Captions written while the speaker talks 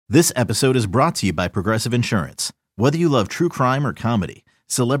This episode is brought to you by Progressive Insurance. Whether you love true crime or comedy,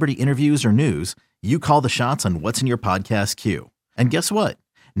 celebrity interviews or news, you call the shots on what's in your podcast queue. And guess what?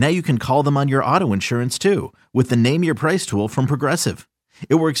 Now you can call them on your auto insurance too with the Name Your Price tool from Progressive.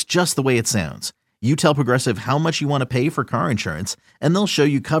 It works just the way it sounds. You tell Progressive how much you want to pay for car insurance, and they'll show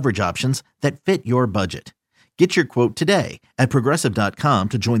you coverage options that fit your budget. Get your quote today at Progressive.com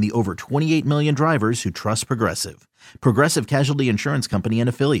to join the over 28 million drivers who trust Progressive. Progressive Casualty Insurance Company and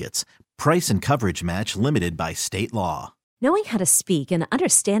Affiliates. Price and coverage match limited by state law. Knowing how to speak and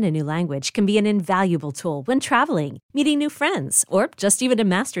understand a new language can be an invaluable tool when traveling, meeting new friends, or just even to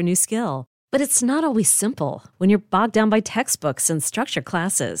master a new skill. But it's not always simple when you're bogged down by textbooks and structure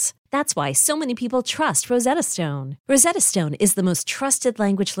classes. That's why so many people trust Rosetta Stone. Rosetta Stone is the most trusted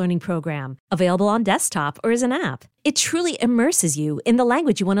language learning program, available on desktop or as an app. It truly immerses you in the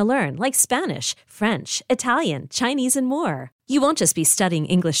language you want to learn, like Spanish, French, Italian, Chinese, and more. You won't just be studying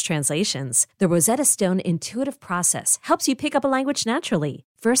English translations. The Rosetta Stone intuitive process helps you pick up a language naturally,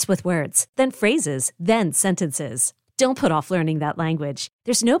 first with words, then phrases, then sentences. Don't put off learning that language.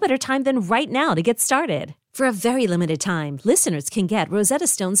 There's no better time than right now to get started. For a very limited time, listeners can get Rosetta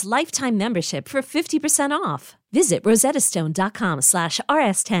Stone's lifetime membership for 50% off. Visit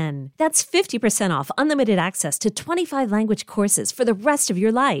rosettastone.com/rs10. That's 50% off unlimited access to 25 language courses for the rest of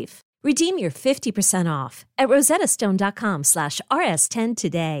your life. Redeem your 50% off at rosettastone.com/rs10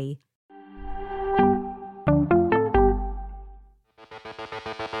 today.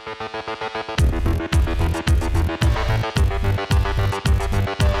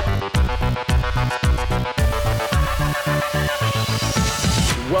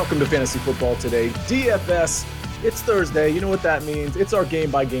 Welcome to Fantasy Football Today. DFS, it's Thursday. You know what that means. It's our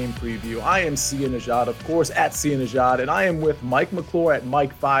game-by-game preview. I am Sia Nejad, of course, at Sia Nejad, and I am with Mike McClure at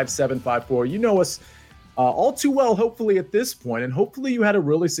Mike5754. You know us all too well, hopefully, at this point, and hopefully you had a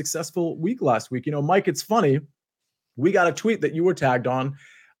really successful week last week. You know, Mike, it's funny. We got a tweet that you were tagged on,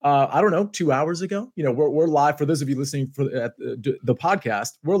 2 hours ago. You know, we're live, for those of you listening for the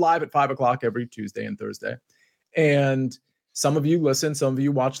podcast, we're live at 5 o'clock every Tuesday and Thursday. And some of you listen, some of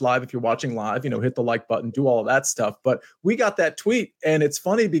you watch live. If you're watching live, hit the like button, do all of that stuff. But we got that tweet, and it's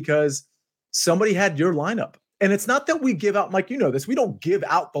funny because somebody had your lineup. And it's not that we give out, Mike, you know this, we don't give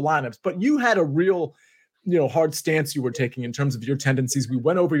out the lineups, but you had a real, hard stance you were taking in terms of your tendencies. We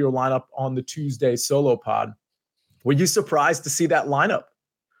went over your lineup on the Tuesday solo pod. Were you surprised to see that lineup?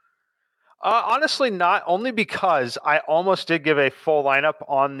 Honestly, not, only because I almost did give a full lineup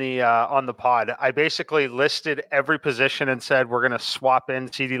on the pod. I basically listed every position and said we're going to swap in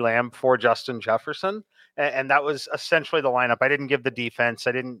CeeDee Lamb for Justin Jefferson, and that was essentially the lineup. I didn't give the defense.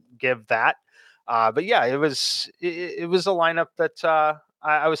 I didn't give that, but yeah, it was a lineup that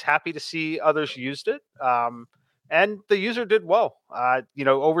I was happy to see others used it, and the user did well.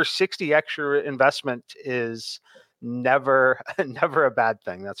 Over 60 extra investment is never a bad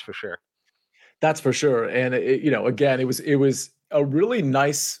thing. That's for sure. That's for sure. And again, it was a really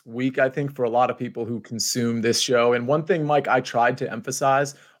nice week, I think, for a lot of people who consume this show. And one thing, Mike, I tried to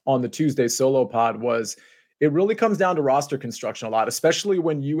emphasize on the Tuesday solo pod was it really comes down to roster construction a lot, especially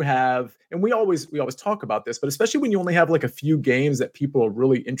when you have, and we always talk about this, but especially when you only have like a few games that people are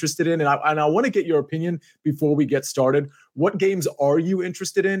really interested in. And I want to get your opinion before we get started. What games are you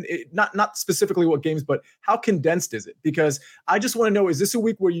interested in? Not specifically what games, but how condensed is it? Because I just want to know, is this a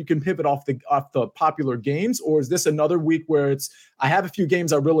week where you can pivot off the popular games, or is this another week where I have a few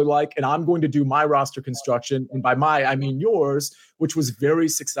games I really like and I'm going to do my roster construction, and by my, I mean yours, which was very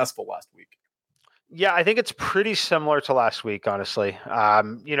successful last week? Yeah, I think it's pretty similar to last week, honestly.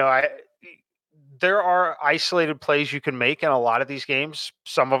 There are isolated plays you can make in a lot of these games.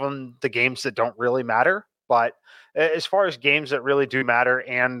 Some of them, the games that don't really matter. But as far as games that really do matter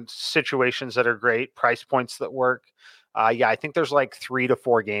and situations that are great, price points that work, I think there's like 3 to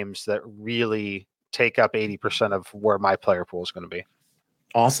 4 games that really take up 80% of where my player pool is going to be.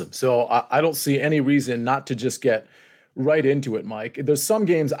 Awesome. So I don't see any reason not to just get right into it, Mike. There's some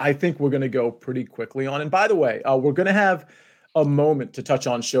games I think we're going to go pretty quickly on. And by the way, we're going to have a moment to touch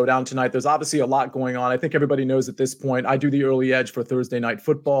on Showdown tonight. There's obviously a lot going on. I think everybody knows at this point, I do the early edge for Thursday Night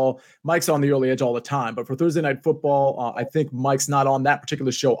Football. Mike's on the early edge all the time, but for Thursday Night Football, I think Mike's not on that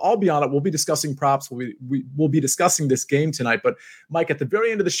particular show. I'll be on it. We'll be discussing props. We'll be discussing this game tonight. But Mike, at the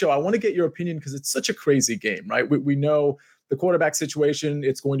very end of the show, I want to get your opinion because it's such a crazy game, right? We know the quarterback situation,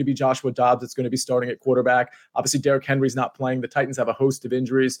 it's going to be Joshua Dobbs. It's going to be starting at quarterback. Obviously, Derrick Henry's not playing. The Titans have a host of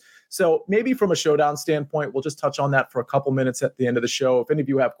injuries. So maybe from a showdown standpoint, we'll just touch on that for a couple minutes at the end of the show. If any of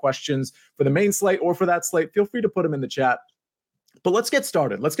you have questions for the main slate or for that slate, feel free to put them in the chat. But let's get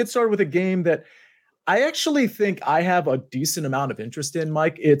started. Let's get started with a game that I actually think I have a decent amount of interest in,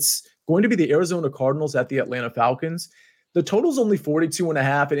 Mike. It's going to be the Arizona Cardinals at the Atlanta Falcons. The total's only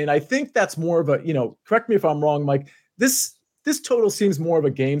 42.5. And I think that's more of a, correct me if I'm wrong, Mike, this total seems more of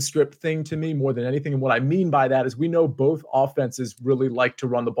a game script thing to me more than anything. And what I mean by that is we know both offenses really like to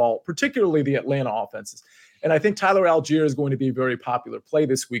run the ball, particularly the Atlanta offenses. And I think Tyler Algier is going to be a very popular play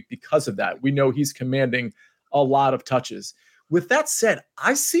this week because of that. We know he's commanding a lot of touches. With that said,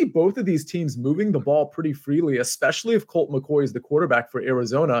 I see both of these teams moving the ball pretty freely, especially if Colt McCoy is the quarterback for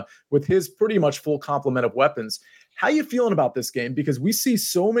Arizona with his pretty much full complement of weapons. How are you feeling about this game? Because we see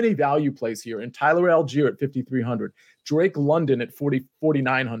so many value plays here, and Tyler Algier at 5,300, Drake London at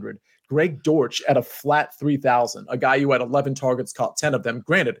 4,900, Greg Dortch at a flat 3,000, a guy who had 11 targets, caught 10 of them.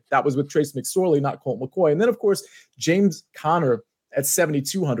 Granted, that was with Trace McSorley, not Colt McCoy. And then, of course, James Conner at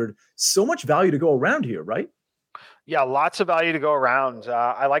 7,200. So much value to go around here, right? Yeah, lots of value to go around.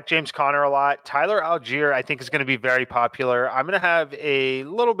 I like James Conner a lot. Tyler Algier, I think, is going to be very popular. I'm going to have a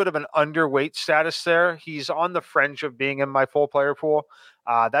little bit of an underweight status there. He's on the fringe of being in my full player pool.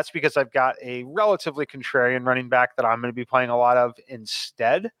 That's because I've got a relatively contrarian running back that I'm going to be playing a lot of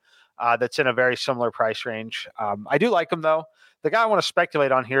instead. That's in a very similar price range. I do like him, though. The guy I want to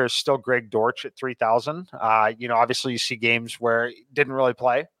speculate on here is still Greg Dortch at 3,000. Obviously you see games where he didn't really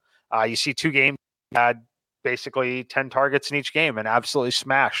play. You see two games had basically 10 targets in each game and absolutely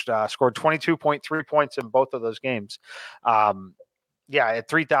smashed, scored 22.3 points in both of those games. At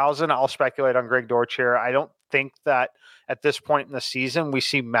 3,000, I'll speculate on Greg Dortch here. I don't think that at this point in the season, we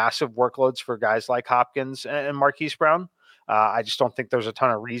see massive workloads for guys like Hopkins and Marquise Brown. I just don't think there's a ton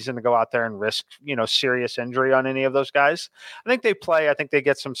of reason to go out there and risk, serious injury on any of those guys. I think they play. I think they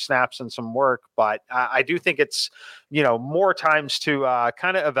get some snaps and some work, but I do think it's, more times to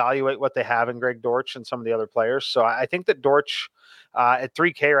kind of evaluate what they have in Greg Dortch and some of the other players. So I think that Dortch at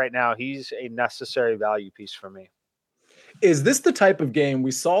 3K right now, he's a necessary value piece for me. Is this the type of game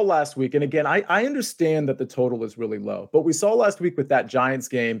we saw last week? And again, I understand that the total is really low, but we saw last week with that Giants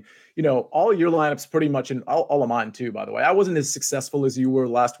game, all your lineups pretty much, and all of mine too, by the way. I wasn't as successful as you were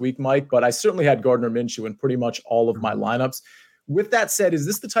last week, Mike, but I certainly had Gardner Minshew in pretty much all of my lineups. With that said, is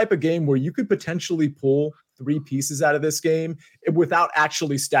this the type of game where you could potentially pull three pieces out of this game without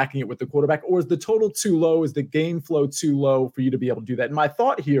actually stacking it with the quarterback? Or is the total too low? Is the game flow too low for you to be able to do that? And my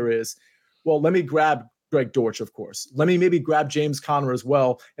thought here is, well, let me grab Greg Dortch, of course. Let me maybe grab James Conner as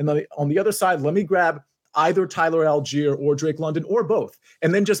well. And then on the other side, let me grab either Tyler Algier or Drake London or both,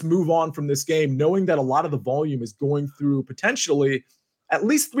 and then just move on from this game, knowing that a lot of the volume is going through potentially at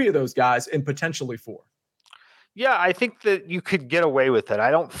least three of those guys and potentially four. Yeah, I think that you could get away with it.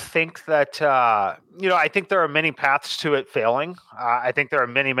 I don't think that, I think there are many paths to it failing. I think there are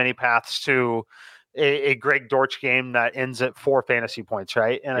many, many paths to a Greg Dortch game that ends at 4 fantasy points,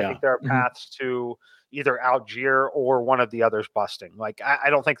 right? And I think there are paths to either Algier or one of the others busting. Like, I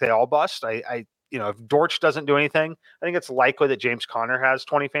don't think they all bust. If Dortch doesn't do anything, I think it's likely that James Conner has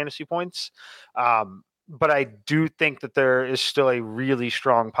 20 fantasy points. But I do think that there is still a really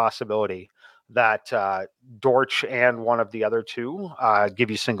strong possibility that Dortch and one of the other two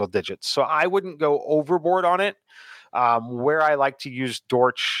give you single digits. So I wouldn't go overboard on it. Where I like to use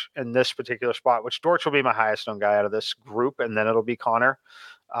Dortch in this particular spot, which Dortch will be my highest owned guy out of this group, and then it'll be Conner.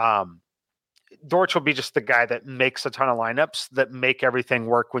 Dortch will be just the guy that makes a ton of lineups that make everything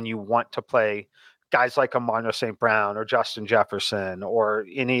work when you want to play guys like Amon St. Brown or Justin Jefferson or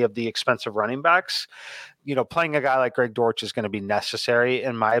any of the expensive running backs. Playing a guy like Greg Dortch is going to be necessary,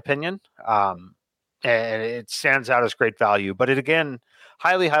 in my opinion. And it stands out as great value. But again,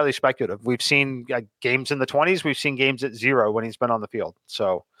 highly, highly speculative. We've seen games in the 20s. We've seen games at 0 when he's been on the field.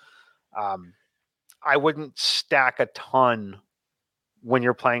 So I wouldn't stack a ton when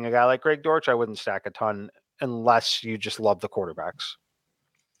you're playing a guy like Greg Dortch. I wouldn't stack a ton unless you just love the quarterbacks.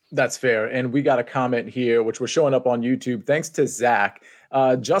 That's fair. And we got a comment here, which we're showing up on YouTube. Thanks to Zach.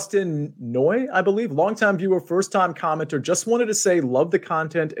 Justin Noy, I believe, longtime viewer, first-time commenter, just wanted to say, love the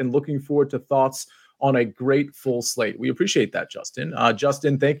content and looking forward to thoughts on a great full slate. We appreciate that, Justin.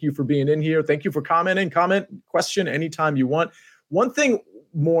 Justin, thank you for being in here. Thank you for commenting. Comment, question anytime you want. One thing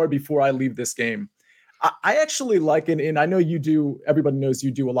more before I leave this game. I actually like, and I know you do, everybody knows you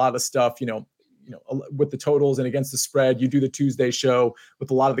do a lot of stuff, with the totals and against the spread. You do the Tuesday show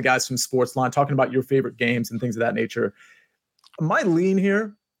with a lot of the guys from Sportsline talking about your favorite games and things of that nature. My lean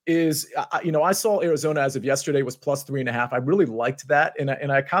here is, I saw Arizona as of yesterday was plus 3.5. I really liked that.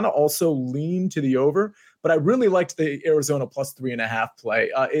 And I kind of also lean to the over, but I really liked the Arizona plus 3.5 play.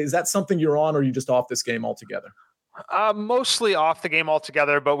 Is that something you're on, or are you just off this game altogether? Mostly off the game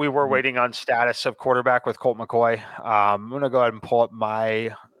altogether, but we were waiting on status of quarterback with Colt McCoy. I'm going to go ahead and pull up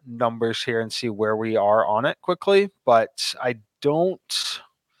my numbers here and see where we are on it quickly, but I don't.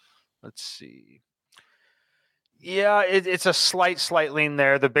 Let's see. Yeah, it's a slight lean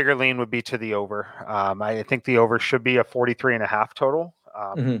there. The bigger lean would be to the over. I think the over should be a 43.5 total.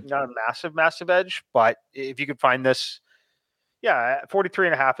 Not a massive edge, but if you could find this,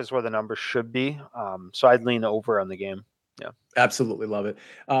 43.5 is where the number should be. So I'd lean over on the game. Yeah, absolutely love it.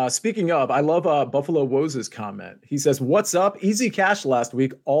 Speaking of, I love Buffalo Woes' comment. He says, "What's up? Easy cash last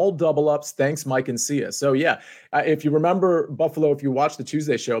week, all double ups. Thanks, Mike and Sia." So if you remember Buffalo, if you watched the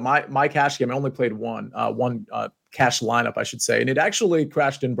Tuesday show, my cash game, I only played one cash lineup, I should say, and it actually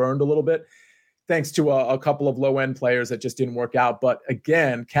crashed and burned a little bit, thanks to a couple of low-end players that just didn't work out. But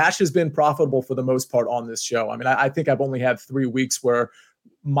again, cash has been profitable for the most part on this show. I mean, I think I've only had 3 weeks where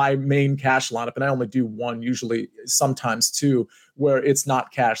my main cash lineup, and I only do one, usually sometimes two, where it's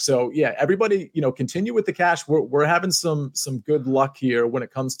not cash. So everybody, continue with the cash. We're having some good luck here when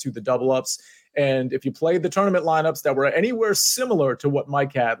it comes to the double ups. And if you played the tournament lineups that were anywhere similar to what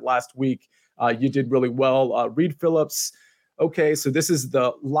Mike had last week, you did really well. Reed Phillips. Okay, so this is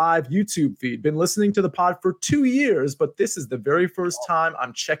the live YouTube feed. Been listening to the pod for 2 years, but this is the very first time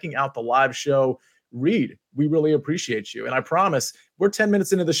I'm checking out the live show. Reed, we really appreciate you. And I promise we're 10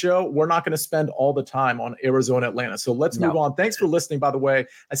 minutes into the show. We're not going to spend all the time on Arizona, Atlanta. So let's move on. Thanks for listening, by the way.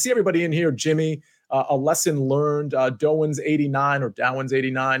 I see everybody in here. Jimmy, a lesson learned, Dowens 89 or Dowens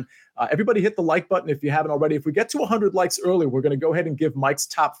 89. Everybody hit the like button if you haven't already. If we get to 100 likes early, we're going to go ahead and give Mike's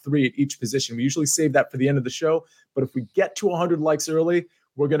top 3 at each position. We usually save that for the end of the show. But if we get to 100 likes early,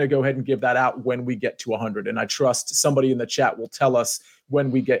 we're going to go ahead and give that out when we get to 100. And I trust somebody in the chat will tell us when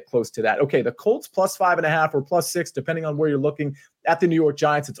we get close to that. Okay, the Colts plus 5.5 or plus 6, depending on where you're looking at the New York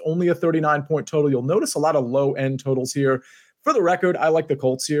Giants. It's only a 39-point total. You'll notice a lot of low-end totals here. For the record, I like the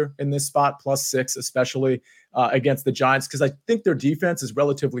Colts here in this spot, plus 6, especially against the Giants, because I think their defense is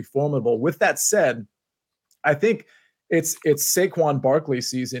relatively formidable. With that said, I think it's Saquon Barkley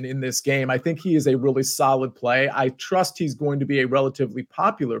season in this game. I think he is a really solid play. I trust he's going to be a relatively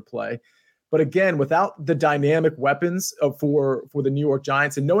popular play. But again, without the dynamic weapons for the New York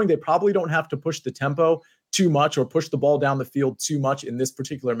Giants, and knowing they probably don't have to push the tempo too much or push the ball down the field too much in this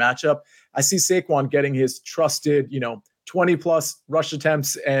particular matchup, I see Saquon getting his trusted, 20-plus rush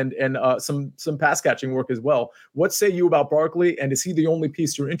attempts and some pass catching work as well. What say you about Barkley, and is he the only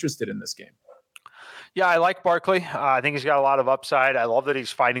piece you're interested in this game? Yeah, I like Barkley. I think he's got a lot of upside. I love that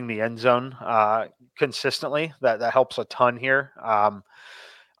he's finding the end zone consistently. That helps a ton here.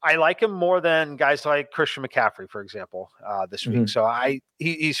 I like him more than guys like Christian McCaffrey, for example, this week. So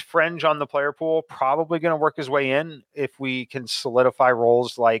he's fringe on the player pool, probably going to work his way in if we can solidify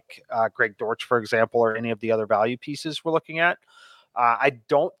roles like Greg Dortch, for example, or any of the other value pieces we're looking at. I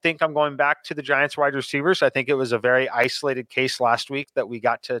don't think I'm going back to the Giants wide receivers. I think it was a very isolated case last week that we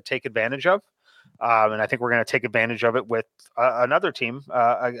got to take advantage of. And I think we're going to take advantage of it with another team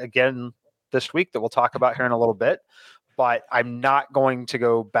again this week that we'll talk about here in a little bit. But I'm not going to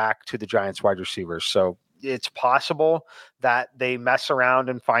go back to the Giants wide receivers. So it's possible that they mess around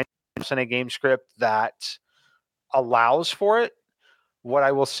and find in a game script that allows for it. What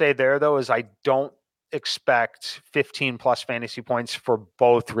I will say there, though, is I don't expect 15 plus fantasy points for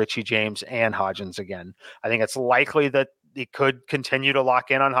both Richie James and Hodgins again. I think it's likely that he could continue to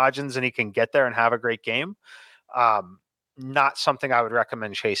lock in on Hodgins and he can get there and have a great game. Not something I would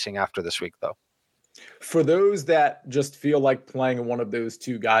recommend chasing after this week, though. For those that just feel like playing one of those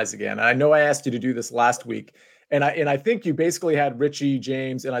two guys again, and I know I asked you to do this last week, and I think you basically had Richie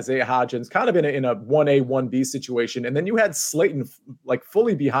James and Isaiah Hodgins kind of in a 1A, 1B situation, and then you had Slayton like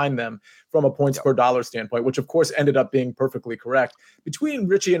fully behind them from a points per dollar standpoint, which of course ended up being perfectly correct. Between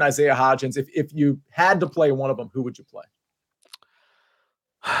Richie and Isaiah Hodgins, if you had to play one of them, who would you play?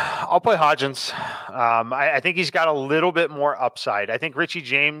 I'll play Hodgins. I think he's got a little bit more upside. I think Richie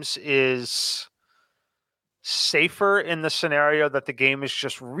James is safer in the scenario that the game is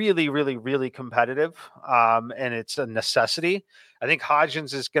just really, really, really competitive, and it's a necessity. I think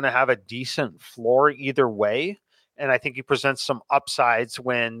Hodgins is going to have a decent floor either way, and I think he presents some upsides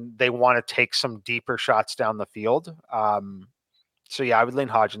when they want to take some deeper shots down the field. So yeah, I would lean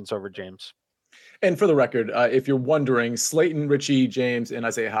Hodgins over James. And for the record, if you're wondering, Slayton, Richie James, and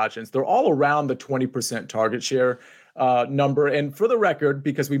Isaiah Hodgins, they're all around the 20% target share number. And for the record,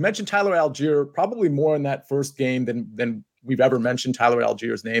 because we mentioned Tyler Algier probably more in that first game than we've ever mentioned Tyler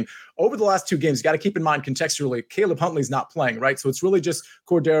Allgeier's name. Over the last 2 games, you got to keep in mind contextually, Caleb Huntley's not playing, right? So it's really just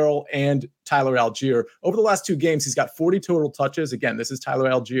Cordero and Tyler Allgeier. Over the last 2 games, he's got 40 total touches. Again, this is Tyler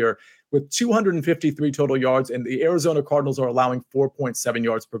Allgeier with 253 total yards, and the Arizona Cardinals are allowing 4.7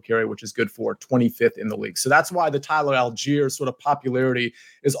 yards per carry, which is good for 25th in the league. So that's why the Tyler Allgeier sort of popularity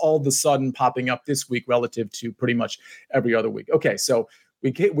is all of a sudden popping up this week relative to pretty much every other week. Okay, so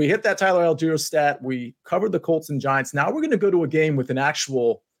we hit that Tyler Allgeier stat. We covered the Colts and Giants. Now we're going to go to a game with an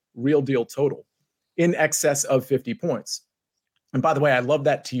actual real deal total in excess of 50 points. And by the way, I love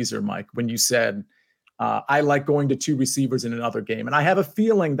that teaser, Mike, when you said, I like going to 2 receivers in another game. And I have a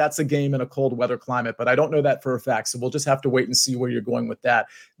feeling that's a game in a cold weather climate, but I don't know that for a fact. So we'll just have to wait and see where you're going with that.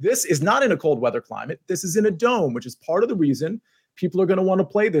 This is not in a cold weather climate. This is in a dome, which is part of the reason people are going to want to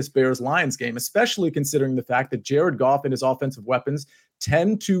play this Bears-Lions game, especially considering the fact that Jared Goff and his offensive weapons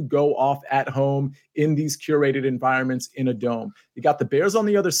tend to go off at home in these curated environments in a dome. You got the Bears on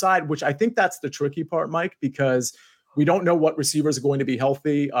the other side, which I think that's the tricky part, Mike, because we don't know what receivers are going to be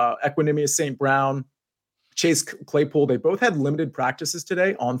healthy. Equanimeous St. Brown, Chase Claypool, they both had limited practices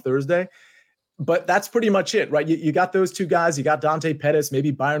today on Thursday, but that's pretty much it, right? You got those 2 guys. You got Dante Pettis,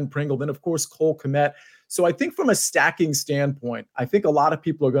 maybe Byron Pringle, then of course Cole Kmet. So I think from a stacking standpoint, I think a lot of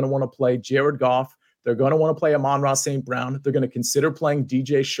people are going to want to play Jared Goff. They're going to want to play Amon-Ra St. Brown. They're going to consider playing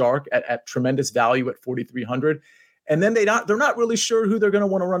DJ Chark at tremendous value at 4,300. And then they're not really sure who they're going to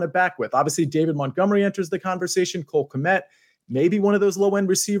want to run it back with. Obviously, David Montgomery enters the conversation, Cole Kmet, maybe one of those low-end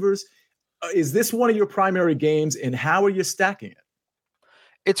receivers. Is this one of your primary games, and how are you stacking it?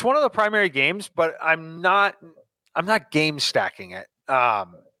 It's one of the primary games, but I'm not game stacking it.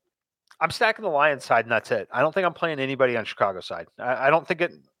 I'm stacking the Lions side, and that's it. I don't think I'm playing anybody on Chicago side. I don't think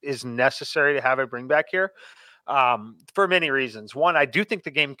it is necessary to have a bring back here for many reasons. One, I do think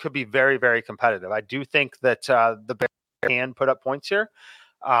the game could be very, very competitive. I do think that the Bears can put up points here.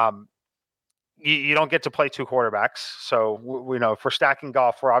 You don't get to play 2 quarterbacks. So we know if we're stacking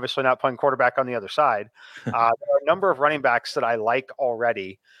Goff, we're obviously not playing quarterback on the other side. There are a number of running backs that I like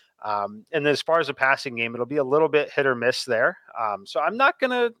already. And as far as the passing game, it'll be a little bit hit or miss there. So I'm not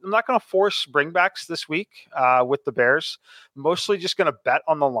gonna force bringbacks this week with the Bears. Mostly just gonna bet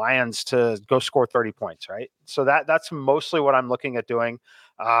on the Lions to go score 30 points, right? So that's mostly what I'm looking at doing.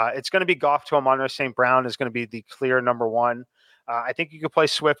 It's gonna be Goff to Amon-Ra St. Brown is gonna be the clear number 1. I think you could play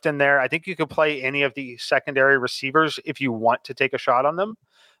Swift in there. I think you could play any of the secondary receivers if you want to take a shot on them.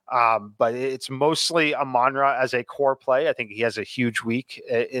 But it's mostly Amon-Ra as a core play. I think he has a huge week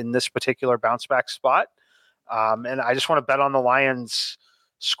in this particular bounce back spot. And I just want to bet on the Lions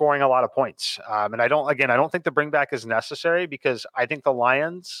scoring a lot of points. And I don't think the bring back is necessary because I think the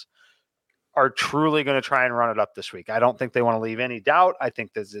Lions are truly going to try and run it up this week. I don't think they want to leave any doubt. I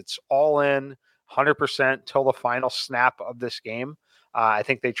think that it's all in 100% till the final snap of this game. I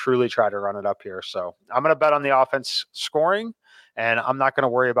think they truly try to run it up here. So I'm going to bet on the offense scoring, and I'm not going to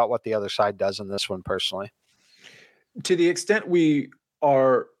worry about what the other side does in this one personally. To the extent we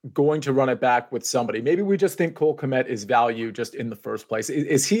are going to run it back with somebody, maybe we just think Cole Kmet is value just in the first place.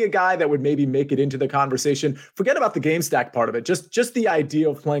 Is he a guy that would maybe make it into the conversation? Forget about the game stack part of it. Just the idea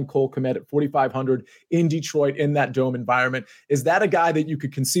of playing Cole Kmet at 4,500 in Detroit in that dome environment. Is that a guy that you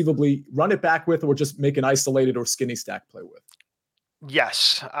could conceivably run it back with or just make an isolated or skinny stack play with?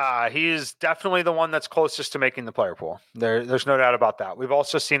 Yes, he is definitely the one that's closest to making the player pool. There's no doubt about that. We've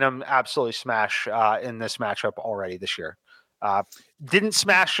also seen him absolutely smash in this matchup already this year. Didn't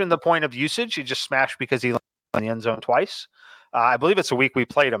smash in the point of usage. He just smashed because he landed in the end zone twice. I believe it's a week we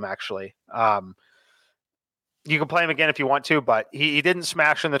played him, actually. You can play him again if you want to, but he didn't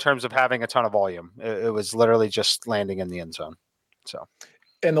smash in the terms of having a ton of volume. It was literally just landing in the end zone. So.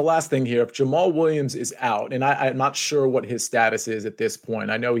 And the last thing here, if Jamal Williams is out, and I'm not sure what his status is at this point.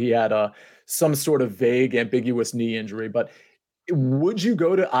 I know he had some sort of vague, ambiguous knee injury, but would you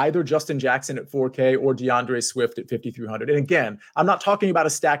go to either Justin Jackson at 4K or DeAndre Swift at 5,300? And again, I'm not talking about a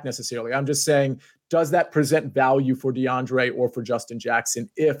stack necessarily. I'm just saying, does that present value for DeAndre or for Justin Jackson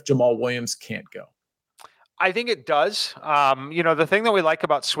if Jamal Williams can't go? I think it does. The thing that we like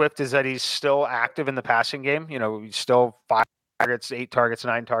about Swift is that he's still active in the passing game. He's still 5 targets, 8 targets,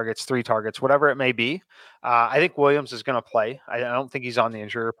 9 targets, 3 targets, whatever it may be. I think Williams is going to play. I don't think he's on the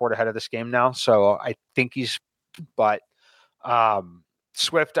injury report ahead of this game now. So I think but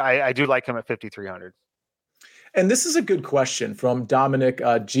Swift, I do like him at 5,300. And this is a good question from Dominic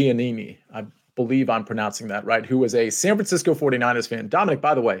Giannini. I believe I'm pronouncing that right, who was a San Francisco 49ers fan. Dominic,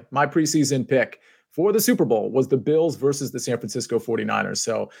 by the way, my preseason pick for the Super Bowl was the Bills versus the San Francisco 49ers.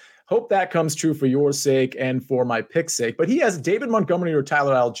 So hope that comes true for your sake and for my pick's sake. But he has David Montgomery or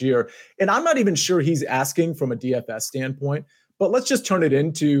Tyler Algier, and I'm not even sure he's asking from a DFS standpoint, but let's just turn it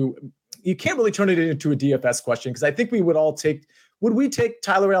into, you can't really turn it into a DFS question, because I think we would all take, would we take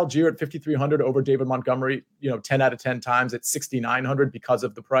Tyler Algier at 5,300 over David Montgomery, 10 out of 10 times at 6,900 because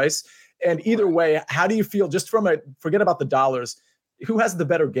of the price? And either way, how do you feel, just from forget about the dollars, who has the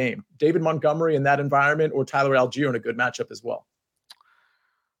better game, David Montgomery in that environment or Tyler Algier in a good matchup as well?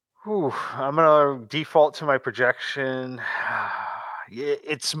 I'm going to default to my projection.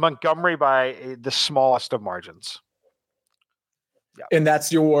 It's Montgomery by the smallest of margins. Yeah. And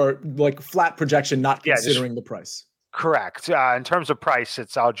that's your flat projection, not considering the price. Correct. In terms of price,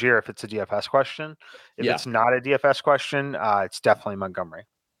 it's Algier if it's a DFS question. If it's not a DFS question, it's definitely Montgomery.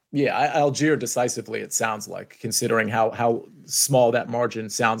 Yeah, Algier decisively, it sounds like, considering how small that margin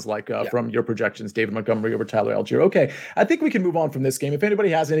sounds like from your projections, David Montgomery over Tyler Algier. Okay, I think we can move on from this game. If anybody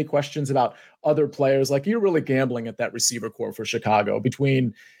has any questions about other players, you're really gambling at that receiver core for Chicago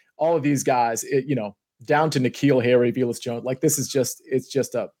between all of these guys, down to N'Keal Harry, Velus Jones. This is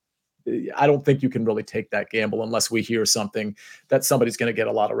just I don't think you can really take that gamble unless we hear something that somebody's going to get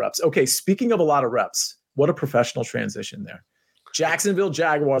a lot of reps. Okay, speaking of a lot of reps, what a professional transition there. Jacksonville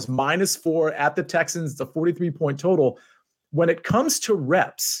Jaguars -4 at the Texans, the 43-point total. When it comes to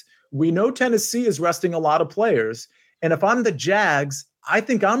reps, we know Tennessee is resting a lot of players. And if I'm the Jags, I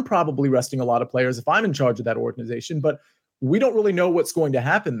think I'm probably resting a lot of players if I'm in charge of that organization. But we don't really know what's going to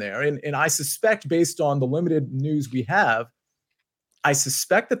happen there. And I suspect, based on the limited news we have, I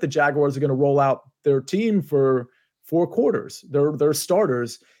suspect that the Jaguars are going to roll out their team for 4 quarters, their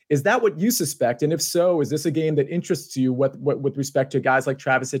starters. Is that what you suspect? And if so, is this a game that interests you with respect to guys like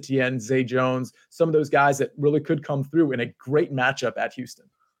Travis Etienne, Zay Jones, some of those guys that really could come through in a great matchup at Houston?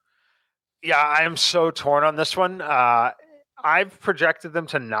 Yeah, I am so torn on this one. I've projected them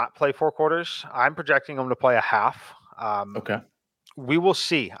to not play 4 quarters. I'm projecting them to play a half. Okay. We will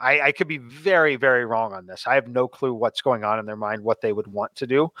see. I could be very, very wrong on this. I have no clue what's going on in their mind, what they would want to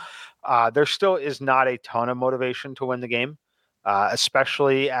do. There still is not a ton of motivation to win the game.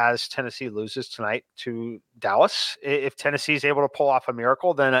 Especially as Tennessee loses tonight to Dallas. If Tennessee is able to pull off a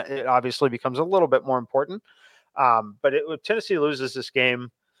miracle, then it obviously becomes a little bit more important. But if Tennessee loses this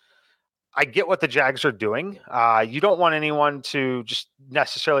game, I get what the Jags are doing. You don't want anyone to just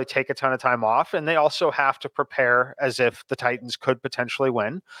necessarily take a ton of time off, and they also have to prepare as if the Titans could potentially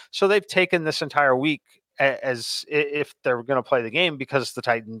win. So they've taken this entire week as if they're going to play the game because the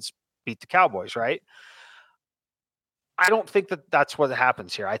Titans beat the Cowboys, right? I don't think that that's what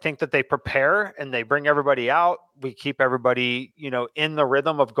happens here. I think that they prepare and they bring everybody out. We keep everybody, in the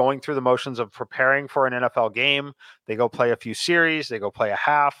rhythm of going through the motions of preparing for an NFL game. They go play a few series. They go play a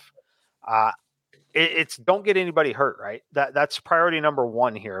half. It's don't get anybody hurt, right? That's priority number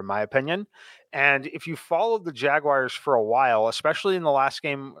 1 here, in my opinion. And if you followed the Jaguars for a while, especially in the last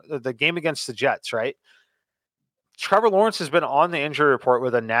game, the game against the Jets, right? Trevor Lawrence has been on the injury report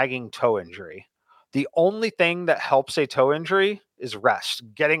with a nagging toe injury. The only thing that helps a toe injury is rest,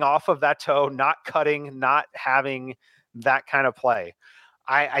 getting off of that toe, not cutting, not having that kind of play.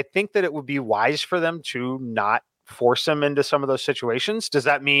 I think that it would be wise for them to not force him into some of those situations. Does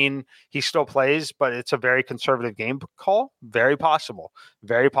that mean he still plays, but it's a very conservative game call? Very possible.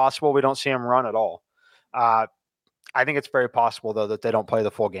 Very possible we don't see him run at all. I think it's very possible, though, that they don't play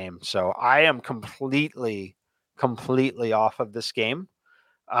the full game. So I am completely off of this game.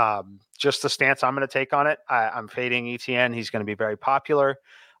 Just the stance I'm going to take on it. I'm fading ETN. He's going to be very popular.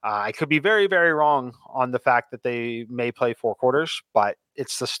 I could be very, very wrong on the fact that they may play 4 quarters, but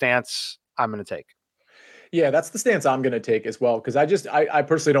it's the stance I'm going to take. Yeah, that's the stance I'm going to take as well, because I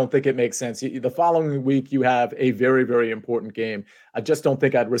personally don't think it makes sense. The following week, you have a very, very important game. I just don't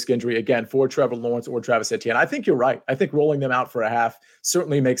think I'd risk injury again for Trevor Lawrence or Travis Etienne. I think you're right. I think rolling them out for a half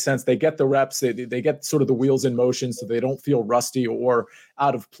certainly makes sense. They get the reps. They get sort of the wheels in motion so they don't feel rusty or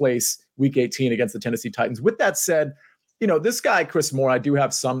out of place week 18 against the Tennessee Titans. With that said, this guy, Chris Moore, I do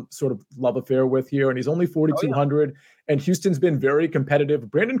have some sort of love affair with here, and he's only 4,200. Oh, yeah. And Houston's been very competitive.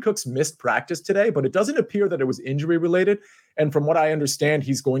 Brandon Cooks missed practice today, but it doesn't appear that it was injury related. And from what I understand,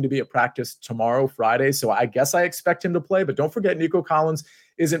 he's going to be at practice tomorrow, Friday. So I guess I expect him to play, but don't forget Nico Collins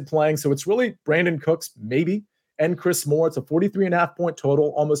isn't playing. So it's really Brandon Cooks, maybe, and Chris Moore. It's a 43.5 point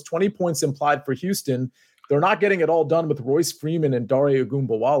total, almost 20 points implied for Houston. They're not getting it all done with Royce Freeman and Dare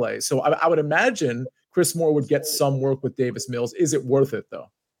Ogunbowale. So I would imagine Chris Moore would get some work with Davis Mills. Is it worth it, though?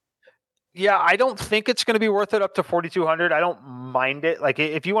 Yeah, I don't think it's going to be worth it up to 4,200. I don't mind it.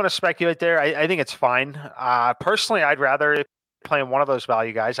 If you want to speculate there, I think it's fine. Personally, I'd rather playing one of those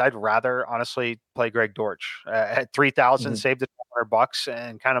value guys, I'd rather honestly play Greg Dortch at 3,000, save the $200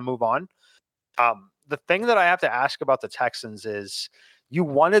 and kind of move on. The thing that I have to ask about the Texans is you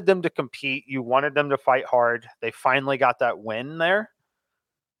wanted them to compete. You wanted them to fight hard. They finally got that win there.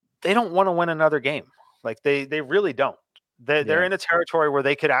 They don't want to win another game. Like they really don't. They're in a territory where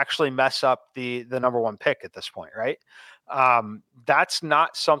they could actually mess up the number one pick at this point, right? That's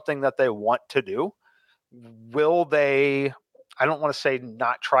not something that they want to do. Will they, I don't want to say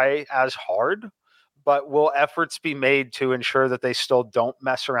not try as hard, but will efforts be made to ensure that they still don't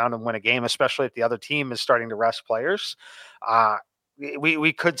mess around and win a game, especially if the other team is starting to rest players?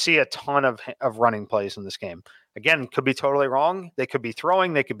 We could see a ton of running plays in this game. Again, could be totally wrong. They could be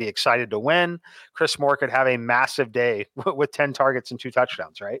throwing. They could be excited to win. Chris Moore could have a massive day with 10 targets and 2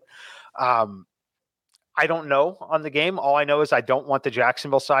 touchdowns, right? I don't know on the game. All I know is I don't want the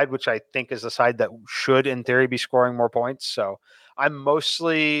Jacksonville side, which I think is the side that should, in theory, be scoring more points. So I'm I'm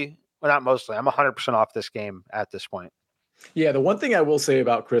 100% off this game at this point. Yeah, the one thing I will say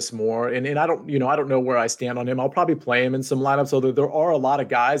about Chris Moore, and I don't know where I stand on him. I'll probably play him in some lineups, although there are a lot of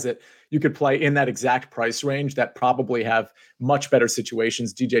guys that you could play in that exact price range that probably have much better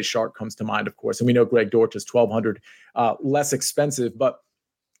situations. DJ Chark comes to mind, of course, and we know Greg Dortch is $1,200 less expensive. But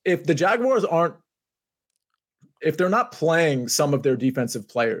if the Jaguars if they're not playing some of their defensive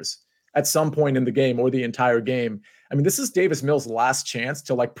players at some point in the game or the entire game, I mean, this is Davis Mills' last chance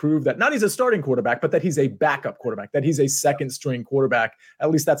to prove that not he's a starting quarterback, but that he's a backup quarterback, that he's a second string quarterback.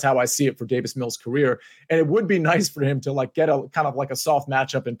 At least that's how I see it for Davis Mills' career. And it would be nice for him to get a kind of a soft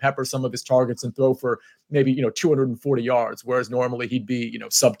matchup and pepper some of his targets and throw for maybe, 240 yards, whereas normally he'd be,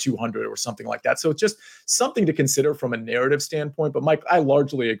 sub 200 or something like that. So it's just something to consider from a narrative standpoint. But Mike, I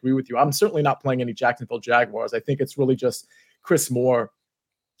largely agree with you. I'm certainly not playing any Jacksonville Jaguars. I think it's really just Chris Moore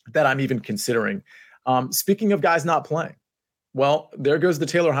that I'm even considering. Speaking of guys not playing, well, there goes the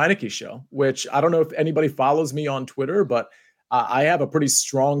Taylor Heineke show, which I don't know if anybody follows me on Twitter, but I have a pretty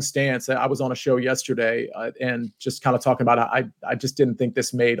strong stance. I was on a show yesterday and just kind of talking about I just didn't think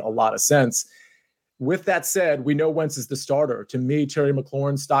this made a lot of sense. With that said, we know Wentz is the starter. To me, Terry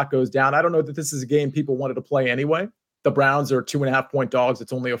McLaurin's stock goes down. I don't know that this is a game people wanted to play anyway. The Browns are 2.5-point dogs.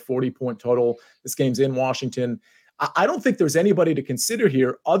 It's only a 40-point total. This game's in Washington. I don't think there's anybody to consider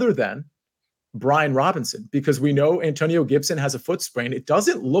here other than Brian Robinson, because we know Antonio Gibson has a foot sprain. It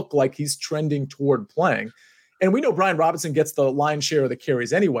doesn't look like he's trending toward playing. And we know Brian Robinson gets the lion's share of the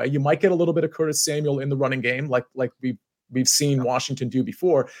carries anyway. You might get a little bit of Curtis Samuel in the running game, like we've seen Washington do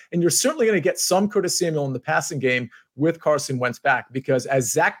before. And you're certainly going to get some Curtis Samuel in the passing game with Carson Wentz back, because as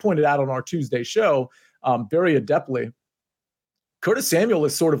Zach pointed out on our Tuesday show, very adeptly, Curtis Samuel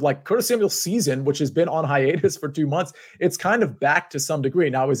is sort of like Curtis Samuel's season, which has been on hiatus for 2 months. It's kind of back to some degree.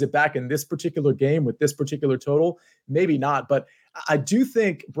 Now, is it back in this particular game with this particular total? Maybe not. But I do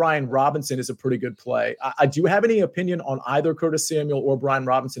think Brian Robinson is a pretty good play. Do you have any opinion on either Curtis Samuel or Brian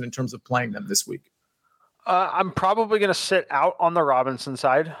Robinson in terms of playing them this week? I'm probably going to sit out on the Robinson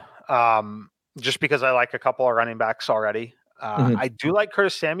side just because I like a couple of running backs already. I do like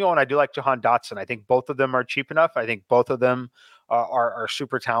Curtis Samuel and I do like Jahan Dotson. I think both of them are cheap enough. I think both of them are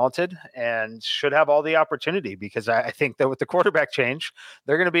super talented and should have all the opportunity, because I think that with the quarterback change,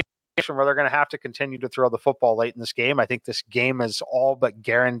 they're going to be in a situation where they're going to have to continue to throw the football late in this game. I think this game is all but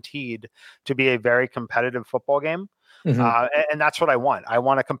guaranteed to be a very competitive football game. And that's what I want. I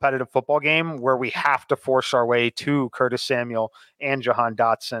want a competitive football game where we have to force our way to Curtis Samuel and Jahan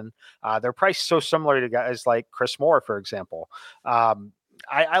Dotson. They're priced so similar to guys like Chris Moore, for example.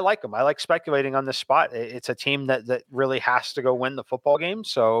 I like them. I like speculating on this spot. It's a team that really has to go win the football game.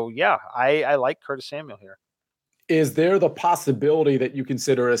 So, yeah, I like Curtis Samuel here. Is there the possibility that you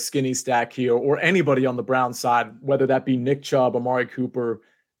consider a skinny stack here, or anybody on the Browns side, whether that be Nick Chubb, Amari Cooper,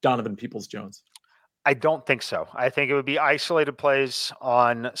 Donovan Peoples-Jones? I don't think so. I think it would be isolated plays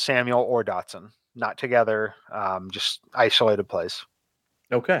on Samuel or Dotson, not together, just isolated plays.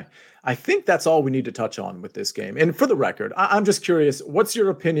 Okay. I think that's all we need to touch on with this game. And for the record, I'm just curious, what's your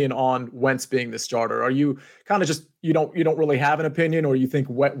opinion on Wentz being the starter? Are you kind of just, you don't really have an opinion, or you think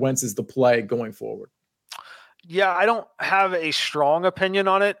Wentz is the play going forward? Yeah, I don't have a strong opinion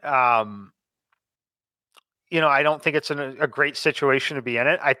on it. I don't think it's a great situation to be in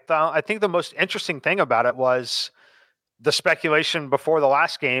it. I think the most interesting thing about it was the speculation before the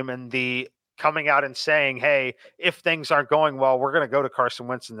last game and the coming out and saying, hey, if things aren't going well, we're going to go to Carson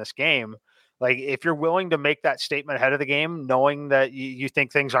Wentz in this game. Like, if you're willing to make that statement ahead of the game, knowing that you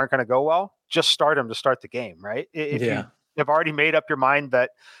think things aren't going to go well, just start him to start the game, right? If you have already made up your mind that,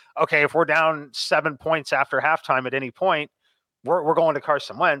 okay, if we're down 7 points after halftime at any point, we're going to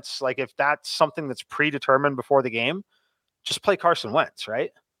Carson Wentz. Like, if that's something that's predetermined before the game, just play Carson Wentz,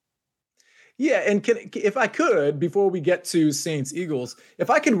 right? Yeah, and if I could, before we get to Saints Eagles, if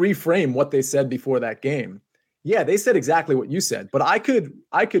I can reframe what they said before that game, yeah, they said exactly what you said, but I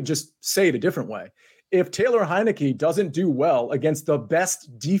could just say it a different way. If Taylor Heineke doesn't do well against the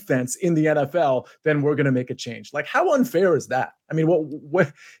best defense in the NFL, then we're going to make a change. Like, how unfair is that? I mean,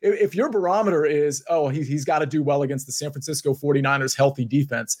 what if your barometer is, oh, he's got to do well against the San Francisco 49ers healthy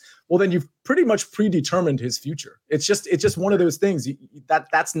defense, well, then you've pretty much predetermined his future. It's just one of those things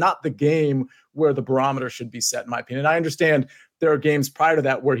that's not the game where the barometer should be set, in my opinion. I understand there are games prior to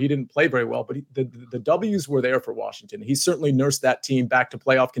that where he didn't play very well, but the W's were there for Washington. He certainly nursed that team back to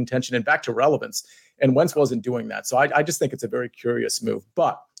playoff contention and back to relevance. And Wentz wasn't doing that. So I just think it's a very curious move.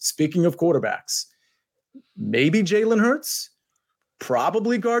 But speaking of quarterbacks, maybe Jalen Hurts,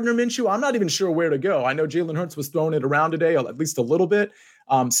 probably Gardner Minshew. I'm not even sure where to go. I know Jalen Hurts was throwing it around today, at least a little bit,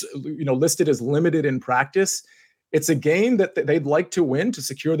 listed as limited in practice. It's a game that they'd like to win to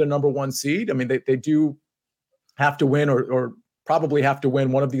secure their number one seed. I mean, they do have to win or probably have to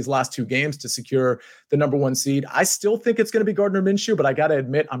win one of these last two games to secure the number one seed. I still think it's going to be Gardner Minshew, but I got to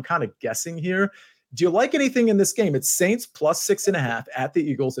admit, I'm kind of guessing here. Do you like anything in this game? It's Saints plus 6.5 at the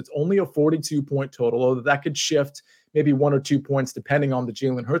Eagles. It's only a 42-point total, although that could shift maybe 1 or 2 points depending on the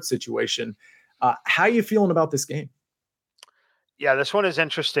Jalen Hurts situation. How are you feeling about this game? Yeah, this one is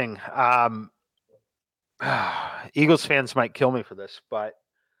interesting. Eagles fans might kill me for this, but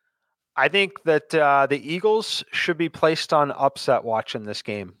I think that the Eagles should be placed on upset watch in this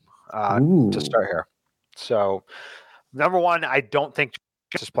game to start here. So, number one, I don't think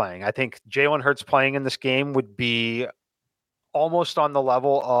is playing. I think Jalen Hurts playing in this game would be almost on the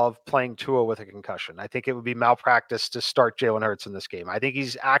level of playing Tua with a concussion. I think it would be malpractice to start Jalen Hurts in this game. I think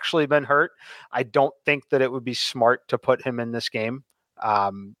he's actually been hurt. I don't think that it would be smart to put him in this game.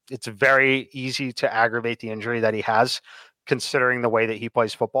 It's very easy to aggravate the injury that he has, considering the way that he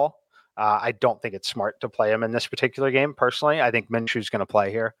plays football. I don't think it's smart to play him in this particular game. Personally, I think Minshew's going to play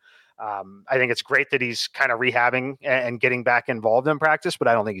here. I think it's great that he's kind of rehabbing and getting back involved in practice, but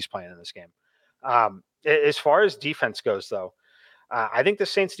I don't think he's playing in this game. As far as defense goes, though, I think the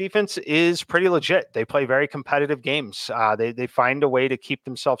Saints defense is pretty legit. They play very competitive games. They find a way to keep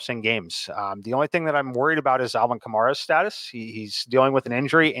themselves in games. The only thing that I'm worried about is Alvin Kamara's status. He's dealing with an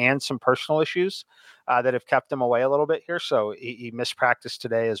injury and some personal issues that have kept him away a little bit here. So he missed practice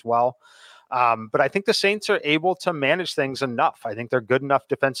today as well. But I think the Saints are able to manage things enough. I think they're good enough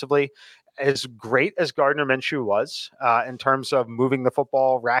defensively. As great as Gardner Minshew was in terms of moving the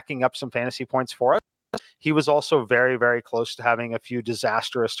football, racking up some fantasy points for us, he was also very, very close to having a few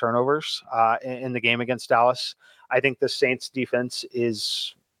disastrous turnovers in the game against Dallas. I think the Saints defense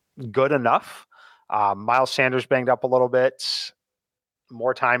is good enough. Miles Sanders banged up a little bit.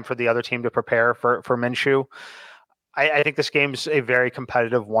 More time for the other team to prepare for Minshew. I think this game's a very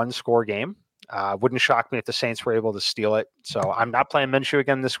competitive one-score game. Wouldn't shock me if the Saints were able to steal it. So I'm not playing Minshew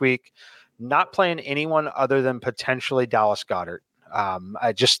again this week. Not playing anyone other than potentially Dallas Goedert.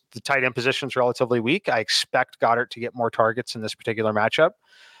 The tight end position's relatively weak. I expect Goddard to get more targets in this particular matchup,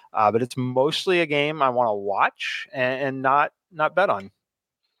 but it's mostly a game I want to watch and not bet on,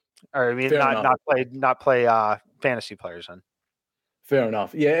 or I mean, not play fantasy players in. Fair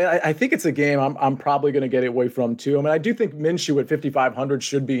enough. Yeah, I think it's a game I'm probably going to get away from too. I mean, I do think Minshew at 5,500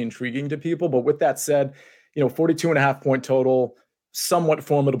 should be intriguing to people, but with that said, 42.5 point total. Somewhat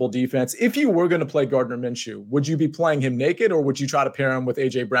formidable defense. If you were going to play Gardner Minshew, would you be playing him naked, or would you try to pair him with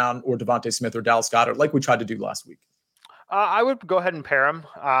A.J. Brown or Devontae Smith or Dallas Goedert like we tried to do last week? I would go ahead and pair him.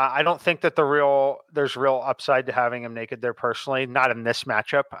 I don't think that there's real upside to having him naked there personally, not in this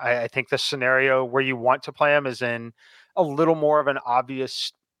matchup. I think the scenario where you want to play him is in a little more of an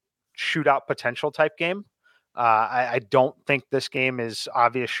obvious shootout potential type game. I don't think this game is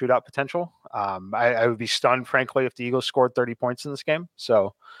obvious shootout potential. I would be stunned, frankly, if the Eagles scored 30 points in this game.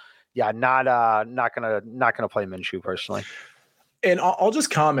 So, yeah, not gonna play Minshew personally. And I'll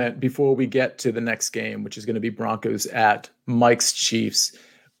just comment before we get to the next game, which is going to be Broncos at Mike's Chiefs.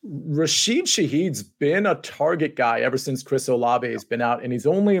 Rashid Shaheed's been a target guy ever since Chris Olave has been out, and he's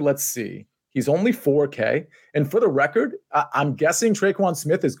only, he's only 4K. And for the record, I'm guessing Traquan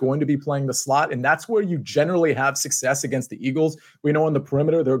Smith is going to be playing the slot, and that's where you generally have success against the Eagles. We know on the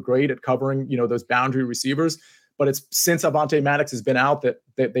perimeter, they're great at covering, those boundary receivers. But it's since Avonte Maddox has been out that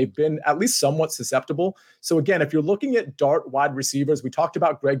they've been at least somewhat susceptible. So again, if you're looking at dart wide receivers, we talked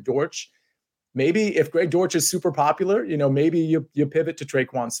about Greg Dortch. maybe if Greg Dortch is super popular, maybe you pivot to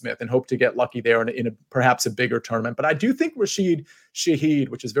Traquan Smith and hope to get lucky there in perhaps a bigger tournament. But I do think Rashid Shaheed,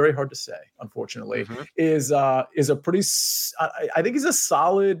 which is very hard to say, unfortunately, is a pretty. I think he's a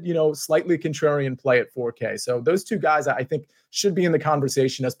solid, slightly contrarian play at 4K. So those two guys, I think, should be in the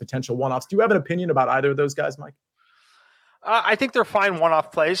conversation as potential one-offs. Do you have an opinion about either of those guys, Mike? I think they're fine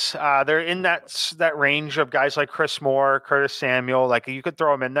one-off plays. They're in that range of guys like Chris Moore, Curtis Samuel. Like, you could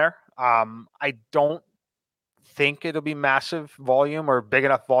throw them in there. I don't think it'll be massive volume or big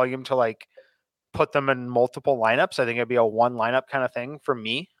enough volume to like put them in multiple lineups. I think it'd be a one lineup kind of thing for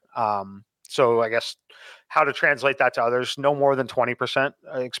me. So I guess how to translate that to others, no more than 20%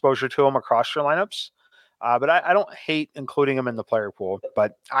 exposure to them across your lineups. But I don't hate including them in the player pool,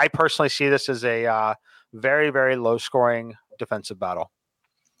 but I personally see this as a very, very low scoring defensive battle.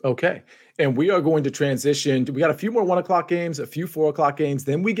 Okay. And we are going to transition. We got a few more 1:00 games, a few 4:00 games.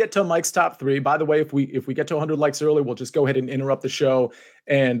 Then we get to Mike's top three. By the way, if we get to 100 likes early, we'll just go ahead and interrupt the show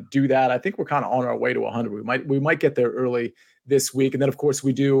and do that. I think we're kind of on our way to 100. We might get there early this week. And then, of course,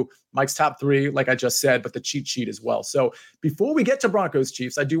 we do Mike's top three, like I just said, but the cheat sheet as well. So before we get to Broncos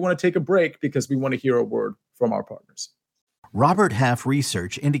Chiefs, I do want to take a break because we want to hear a word from our partners. Robert Half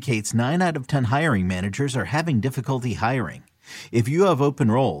research indicates 9 out of 10 hiring managers are having difficulty hiring. If you have open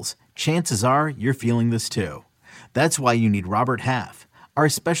roles, chances are you're feeling this too. That's why you need Robert Half. Our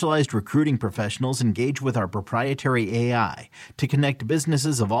specialized recruiting professionals engage with our proprietary AI to connect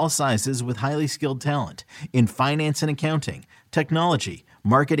businesses of all sizes with highly skilled talent in finance and accounting, technology,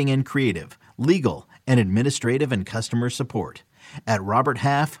 marketing and creative, legal, and administrative and customer support. At Robert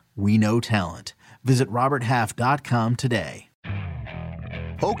Half, we know talent. Visit roberthalf.com today.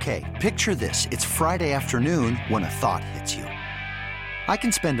 Okay, picture this. It's Friday afternoon when a thought hits you. I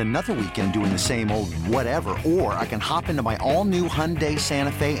can spend another weekend doing the same old whatever, or I can hop into my all-new Hyundai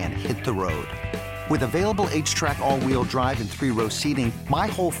Santa Fe and hit the road. With available H-Track all-wheel drive and 3-row seating, my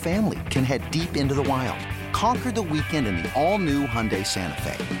whole family can head deep into the wild. Conquer the weekend in the all-new Hyundai Santa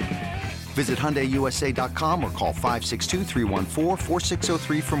Fe. Visit HyundaiUSA.com or call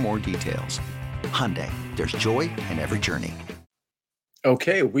 562-314-4603 for more details. Hyundai, there's joy in every journey.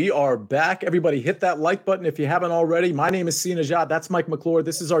 Okay, we are back. Everybody hit that like button if you haven't already. My name is Sia Nejad. That's Mike McClure.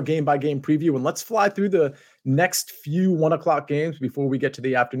 This is our game-by-game preview, and let's fly through the next few 1:00 games before we get to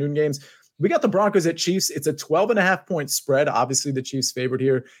the afternoon games. We got the Broncos at Chiefs. It's a 12.5-point spread. Obviously, the Chiefs favored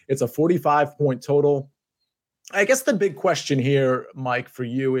here. It's a 45-point total. I guess the big question here, Mike, for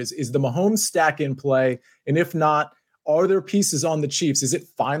you is the Mahomes stack in play? And if not, are there pieces on the Chiefs? Is it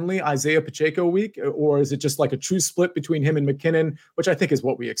finally Isaiah Pacheco week, or is it just like a true split between him and McKinnon, which I think is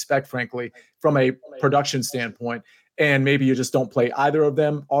what we expect, frankly, from a production standpoint? And maybe you just don't play either of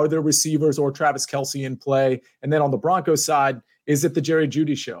them. Are there receivers or Travis Kelce in play? And then on the Broncos side, is it the Jerry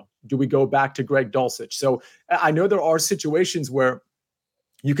Jeudy show? Do we go back to Greg Dulcich? So I know there are situations where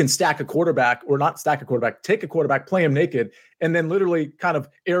you can stack a quarterback, or not stack a quarterback, take a quarterback, play him naked, and then literally kind of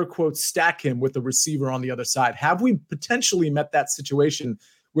air quotes stack him with the receiver on the other side. Have we potentially met that situation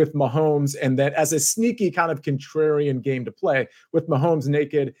with Mahomes, and that as a sneaky kind of contrarian game to play with Mahomes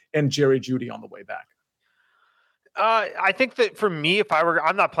naked and Jerry Jeudy on the way back? I think that for me,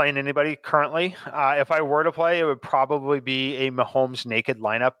 I'm not playing anybody currently. If I were to play, it would probably be a Mahomes naked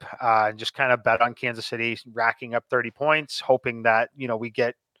lineup. Just kind of bet on Kansas City racking up 30 points, hoping that, we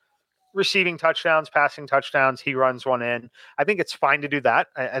get receiving touchdowns, passing touchdowns. He runs one in. I think it's fine to do that.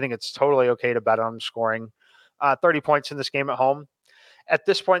 I think it's totally okay to bet on scoring 30 points in this game at home. At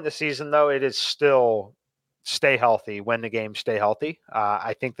this point in the season, though, it is still stay healthy, win the game, stay healthy.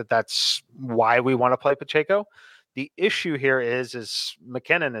 I think that's why we want to play Pacheco. The issue here is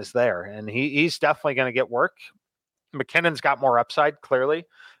McKinnon is there, and he's definitely going to get work. McKinnon's got more upside, clearly,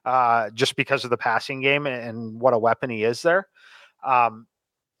 just because of the passing game and what a weapon he is there.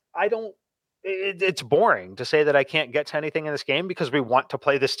 It's boring to say that I can't get to anything in this game because we want to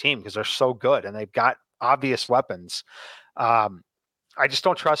play this team because they're so good and they've got obvious weapons. I just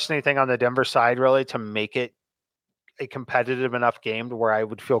don't trust anything on the Denver side really to make it a competitive enough game to where I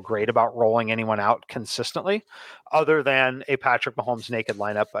would feel great about rolling anyone out consistently other than a Patrick Mahomes naked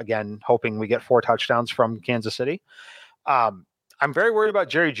lineup. Again, hoping we get 4 touchdowns from Kansas City. I'm very worried about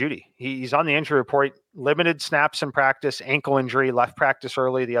Jerry Jeudy. He's on the injury report, limited snaps in practice, ankle injury, left practice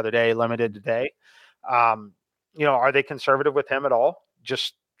early the other day, limited today. Are they conservative with him at all?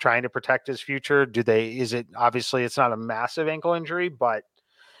 Just trying to protect his future? Obviously it's not a massive ankle injury, but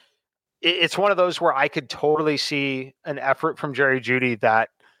it's one of those where I could totally see an effort from Jerry Jeudy that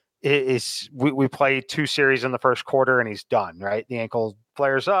is we play 2 series in the first quarter and he's done, right? The ankle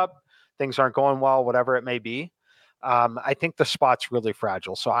flares up, things aren't going well, whatever it may be. I think the spot's really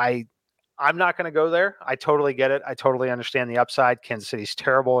fragile. So I'm I'm not going to go there. I totally get it. I totally understand the upside. Kansas City's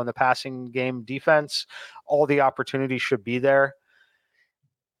terrible in the passing game defense. All the opportunities should be there.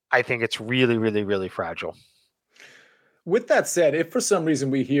 I think it's really, really, really fragile. With that said, if for some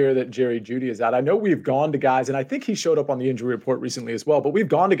reason we hear that Jerry Jeudy is out, I know we've gone to guys, and I think he showed up on the injury report recently as well, but we've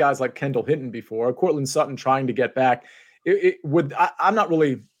gone to guys like Kendall Hinton before, Courtland Sutton trying to get back. I'm not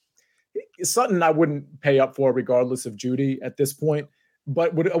really Sutton. I wouldn't pay up for regardless of Jeudy at this point.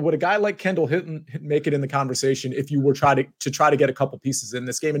 But would a guy like Kendall Hinton make it in the conversation if you were try to get a couple pieces in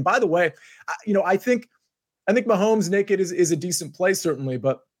this game? And by the way, I think Mahomes naked is a decent play certainly,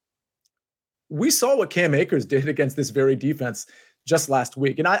 but we saw what Cam Akers did against this very defense just last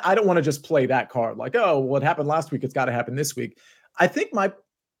week. And I don't want to just play that card like, oh, what happened last week, it's got to happen this week. I think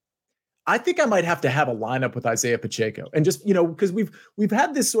I might have to have a lineup with Isaiah Pacheco. And just, because we've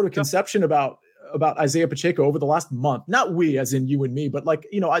had this sort of conception about Isaiah Pacheco over the last month. Not we as in you and me, but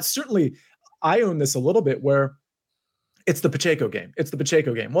I own this a little bit where it's the Pacheco game. It's the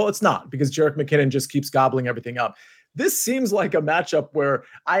Pacheco game. Well, it's not, because Jerick McKinnon just keeps gobbling everything up. This seems like a matchup where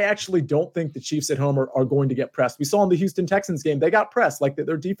I actually don't think the Chiefs at home are going to get pressed. We saw in the Houston Texans game, they got pressed. Like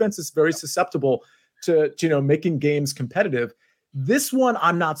their defense is very susceptible to making games competitive. This one,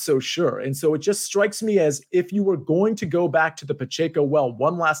 I'm not so sure. And so it just strikes me as if you were going to go back to the Pacheco well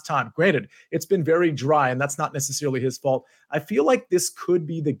one last time. Granted, it's been very dry, and that's not necessarily his fault. I feel like this could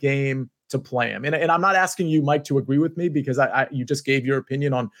be the game to play him. And I'm not asking you, Mike, to agree with me, because you just gave your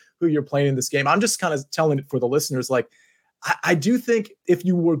opinion on who you're playing in this game. I'm just kind of telling it for the listeners. Like, I do think if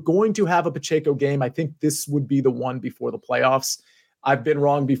you were going to have a Pacheco game, I think this would be the one before the playoffs. I've been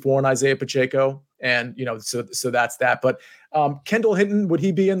wrong before on Isaiah Pacheco, and so that's that. But Kendall Hinton, would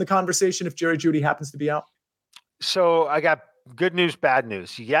he be in the conversation if Jerry Jeudy happens to be out? So I got good news, bad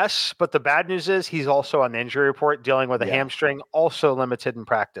news. Yes, but the bad news is he's also on the injury report dealing with a hamstring, also limited in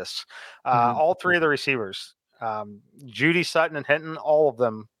practice. All three of the receivers, Jeudy, Sutton, and Hinton, all of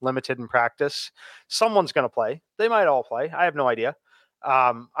them limited in practice. Someone's going to play. They might all play. I have no idea.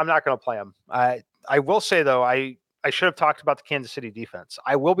 I'm not going to play them. I will say, though, I should have talked about the Kansas City defense.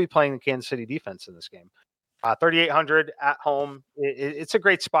 I will be playing the Kansas City defense in this game. 3,800 at home. It's a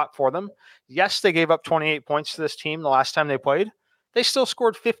great spot for them. Yes, they gave up 28 points to this team the last time they played. They still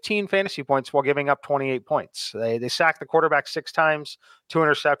scored 15 fantasy points while giving up 28 points. They sacked the quarterback 6 times, 2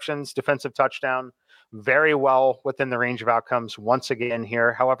 interceptions, defensive touchdown. Very well within the range of outcomes once again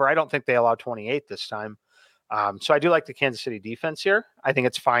here. However, I don't think they allowed 28 this time. So I do like the Kansas City defense here. I think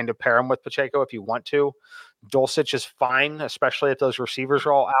it's fine to pair him with Pacheco if you want to. Dulcich is fine, especially if those receivers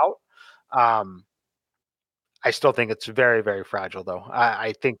are all out. I still think it's very, very fragile, though.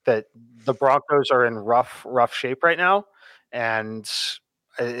 I think that the Broncos are in rough shape right now, and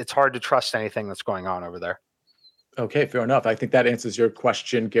it's hard to trust anything that's going on over there. Okay, fair enough. I think that answers your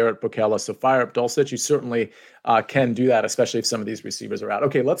question, Garrett Bocella. So fire up Dulcich. You certainly can do that, especially if some of these receivers are out.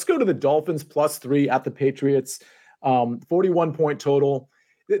 Okay, let's go to the Dolphins +3 at the Patriots. 41-point total.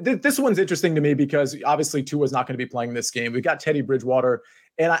 This one's interesting to me because obviously Tua's not going to be playing this game. We've got Teddy Bridgewater.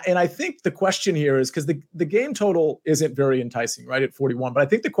 And I think the question here is, because the game total isn't very enticing, right, at 41. But I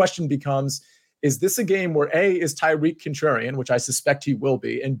think the question becomes, is this a game where A, is Tyreek contrarian, which I suspect he will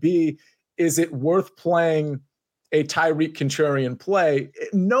be, and B, is it worth playing a Tyreek contrarian play,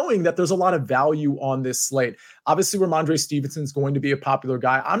 knowing that there's a lot of value on this slate? Obviously, Ramondre Stevenson's going to be a popular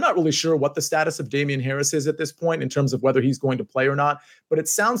guy. I'm not really sure what the status of Damian Harris is at this point in terms of whether he's going to play or not, but it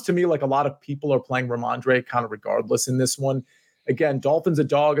sounds to me like a lot of people are playing Ramondre kind of regardless in this one. Again, Dolphins a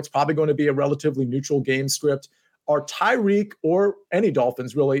dog. It's probably going to be a relatively neutral game script. Are Tyreek or any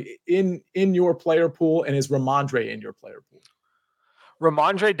Dolphins really in your player pool, and is Ramondre in your player pool?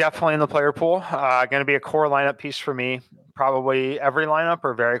 Ramondre definitely in the player pool. Going to be a core lineup piece for me. Probably every lineup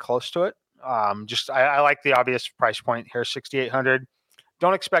or very close to it. I like the obvious price point here, 6,800.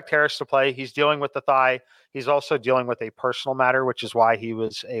 Don't expect Harris to play. He's dealing with the thigh. He's also dealing with a personal matter, which is why he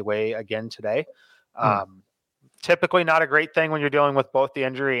was away again today. Typically not a great thing when you're dealing with both the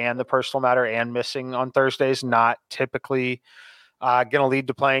injury and the personal matter, and missing on Thursdays. Not typically going to lead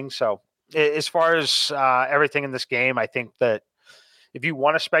to playing. So as far as everything in this game, I think that if you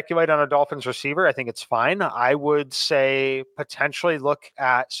want to speculate on a Dolphins receiver, I think it's fine. I would say potentially look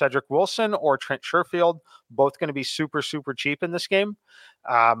at Cedric Wilson or Trent Sherfield, both going to be super, super cheap in this game.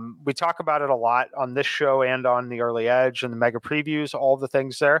 We talk about it a lot on this show and on the Early Edge and the mega previews, all the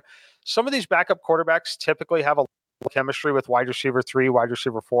things there. Some of these backup quarterbacks typically have a chemistry with wide receiver 3, wide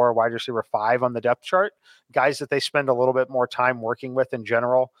receiver 4, wide receiver 5 on the depth chart, guys that they spend a little bit more time working with in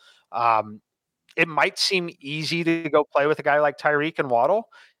general. It might seem easy to go play with a guy like Tyreek and Waddle.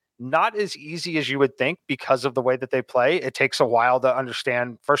 Not as easy as you would think because of the way that they play. It takes a while to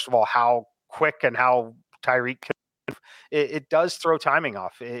understand, first of all, how quick and how Tyreek it does throw timing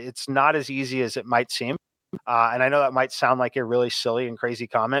off. It's not as easy as it might seem. And I know that might sound like a really silly and crazy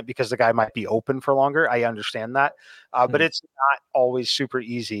comment because the guy might be open for longer. I understand that. But it's not always super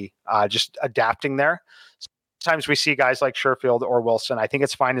easy just adapting there. Sometimes we see guys like Sherfield or Wilson. I think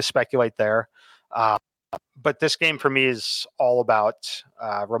it's fine to speculate there. But this game for me is all about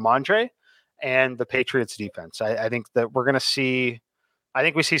Ramondre and the Patriots defense. I think that we're going to see – I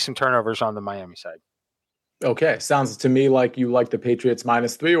think we see some turnovers on the Miami side. Okay. Sounds to me like you like the Patriots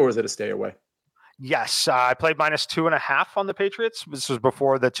 -3, or is it a stay away? Yes. I played -2.5 on the Patriots. This was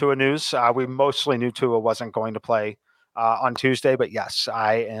before the Tua news. We mostly knew Tua wasn't going to play on Tuesday, but yes,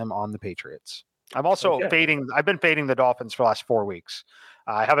 I am on the Patriots. I'm also I've been fading the Dolphins for the last 4 weeks.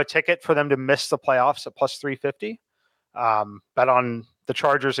 I have a ticket for them to miss the playoffs at +350. Bet on the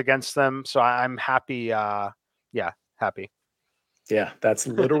Chargers against them. So I'm happy. Happy. Yeah, that's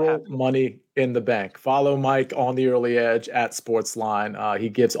literal money in the bank. Follow Mike on the Early Edge at Sportsline. He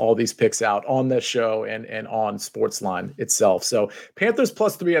gives all these picks out on this show and on Sportsline itself. So Panthers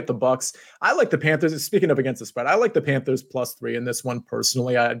 +3 at the Bucks. I like the Panthers. Speaking of against the spread, I like the Panthers +3 in this one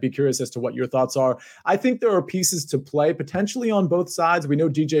personally. I'd be curious as to what your thoughts are. I think there are pieces to play potentially on both sides. We know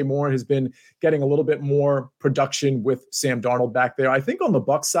DJ Moore has been getting a little bit more production with Sam Darnold back there. I think on the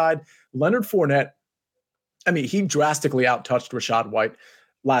Bucks side, Leonard Fournette, he drastically outtouched Rachaad White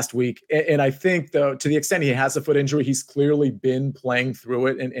last week. And I think, though, to the extent he has a foot injury, he's clearly been playing through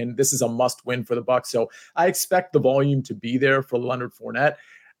it. And this is a must win for the Bucs. So I expect the volume to be there for Leonard Fournette.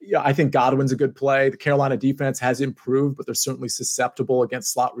 Yeah, I think Godwin's a good play. The Carolina defense has improved, but they're certainly susceptible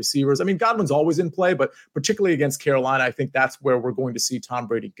against slot receivers. Godwin's always in play, but particularly against Carolina, I think that's where we're going to see Tom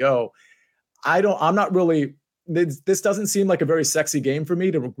Brady go. This doesn't seem like a very sexy game for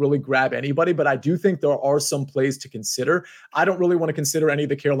me to really grab anybody, but I do think there are some plays to consider. I don't really want to consider any of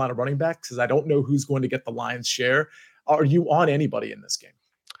the Carolina running backs because I don't know who's going to get the lion's share. Are you on anybody in this game?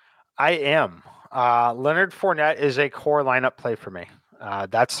 I am. Leonard Fournette is a core lineup play for me.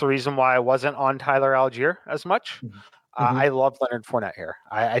 That's the reason why I wasn't on Tyler Algier as much. I love Leonard Fournette here.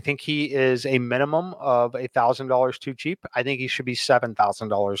 I think he is a minimum of $1,000 too cheap. I think he should be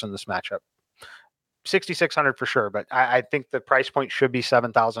 $7,000 in this matchup. $6,600 for sure, but I think the price point should be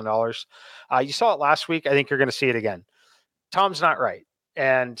 $7,000. You saw it last week. I think you're going to see it again. Tom's not right.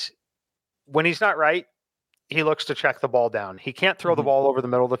 And when he's not right, he looks to check the ball down. He can't throw the ball over the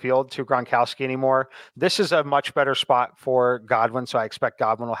middle of the field to Gronkowski anymore. This is a much better spot for Godwin, so I expect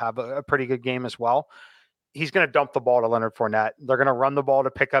Godwin will have a pretty good game as well. He's going to dump the ball to Leonard Fournette. They're going to run the ball to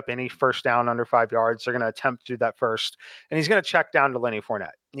pick up any first down under 5 yards. They're going to attempt to do that first. And he's going to check down to Lenny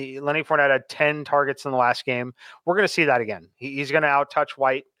Fournette. Lenny Fournette had 10 targets in the last game. We're going to see that again. He's going to outtouch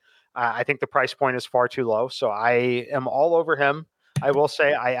White. I think the price point is far too low. So I am all over him. I will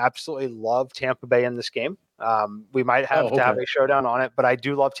say I absolutely love Tampa Bay in this game. We might have to have a showdown on it, but I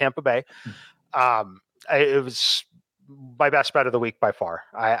do love Tampa Bay. It was my best bet of the week by far.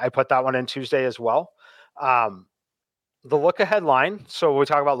 I put that one in Tuesday as well. The look ahead line. So we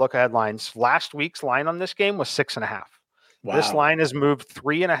talk about look ahead lines. Last week's line on this game was 6.5. Wow. This line has moved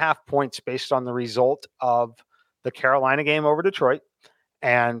 3.5 points based on the result of the Carolina game over Detroit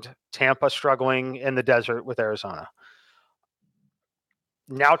and Tampa struggling in the desert with Arizona.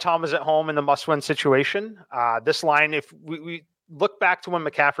 Now Tom is at home in the must-win situation. This line, if we look back to when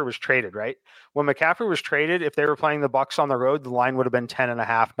McCaffrey was traded, right? When McCaffrey was traded, if they were playing the Bucs on the road, the line would have been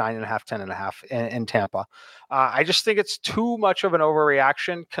 10.5, 9.5, 10.5 in Tampa. I just think it's too much of an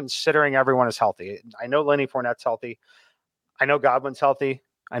overreaction considering everyone is healthy. I know Lenny Fournette's healthy. I know Godwin's healthy.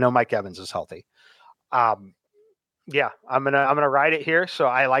 I know Mike Evans is healthy. I'm gonna ride it here. So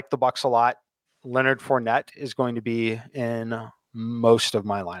I like the Bucs a lot. Leonard Fournette is going to be in most of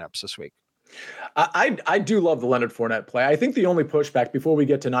my lineups this week. I do love the Leonard Fournette play. I think the only pushback before we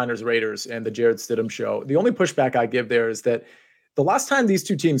get to Niners Raiders and the Jared Stidham show, the only pushback I give there is that the last time these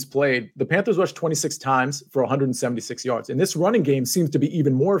two teams played, the Panthers rushed 26 times for 176 yards. And this running game seems to be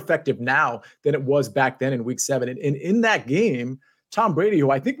even more effective now than it was back then in week 7. And in that game, Tom Brady,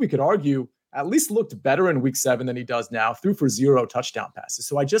 who I think we could argue at least looked better in week 7 than he does now, threw for 0 touchdown passes.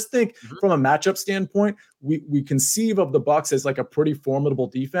 So I just think from a matchup standpoint, we conceive of the Bucs as like a pretty formidable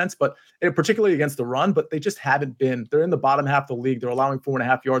defense, but particularly against the run, but they just haven't been. They're in the bottom half of the league. They're allowing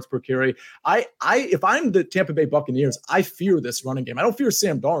 4.5 yards per carry. If I'm the Tampa Bay Buccaneers, I fear this running game. I don't fear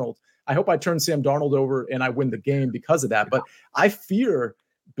Sam Darnold. I hope I turn Sam Darnold over and I win the game because of that. But I fear,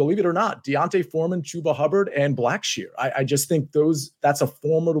 believe it or not, Deontay Foreman, Chuba Hubbard, and Blackshear. I just think that's a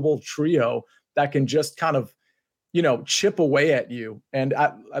formidable trio that can just kind of chip away at you and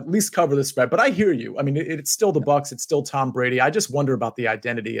at least cover the spread. But I hear you. I mean, it's still the Bucs. It's still Tom Brady. I just wonder about the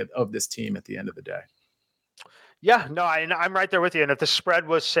identity of this team at the end of the day. Yeah, no, I'm right there with you. And if the spread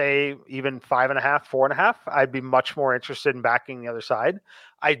was, say, even 5.5, 4.5, I'd be much more interested in backing the other side.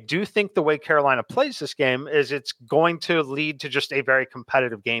 I do think the way Carolina plays this game is it's going to lead to just a very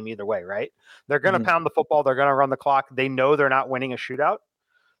competitive game either way, right? They're going to pound the football. They're going to run the clock. They know they're not winning a shootout.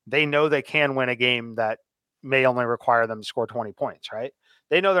 They know they can win a game that may only require them to score 20 points, right?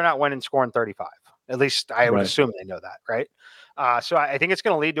 They know they're not winning scoring 35. At least I would assume they know that, right? So I think it's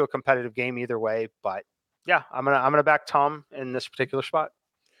going to lead to a competitive game either way, but yeah, I'm gonna back Tom in this particular spot.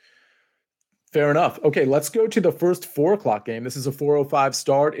 Fair enough. Okay, let's go to the first 4:00 game. This is a 4:05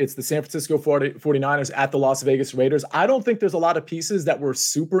 start. It's the San Francisco 49ers at the Las Vegas Raiders. I don't think there's a lot of pieces that we're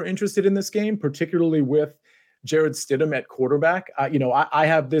super interested in this game, particularly with Jarrett Stidham at quarterback. I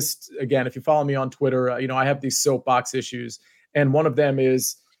have this, again, if you follow me on Twitter, I have these soapbox issues, and one of them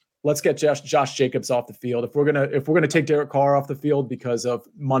is let's get Josh Jacobs off the field. If we're gonna take Derek Carr off the field because of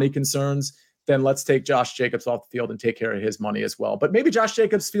money concerns, then let's take Josh Jacobs off the field and take care of his money as well. But maybe Josh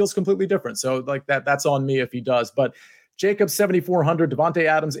Jacobs feels completely different. So like that's on me if he does. But Jacobs, 7,400, Devontae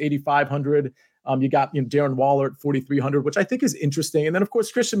Adams, 8,500. You got Darren Waller at 4,300, which I think is interesting. And then, of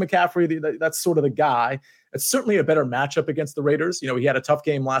course, Christian McCaffrey, that's sort of the guy. It's certainly a better matchup against the Raiders. He had a tough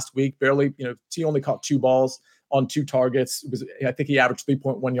game last week, barely, he only caught 2 balls on 2 targets. I think he averaged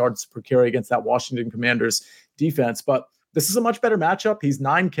 3.1 yards per carry against that Washington Commanders defense. But this is a much better matchup. He's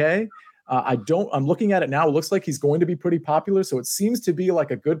 9K. I'm looking at it now. It looks like he's going to be pretty popular. So it seems to be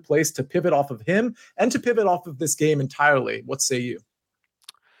like a good place to pivot off of him and to pivot off of this game entirely. What say you?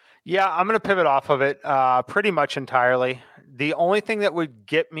 Yeah, I'm going to pivot off of it pretty much entirely. The only thing that would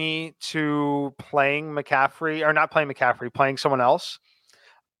get me to playing McCaffrey, or not playing McCaffrey, playing someone else,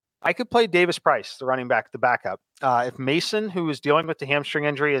 I could play Davis Price, the running back, the backup. If Mason, who is dealing with the hamstring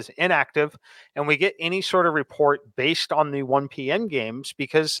injury, is inactive, and we get any sort of report based on the 1 p.m. games,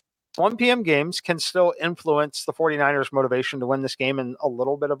 because 1 p.m. games can still influence the 49ers' motivation to win this game in a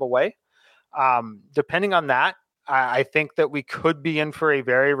little bit of a way. Depending on that, I think that we could be in for a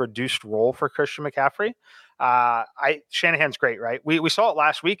very reduced role for Christian McCaffrey. Shanahan's great, right? We saw it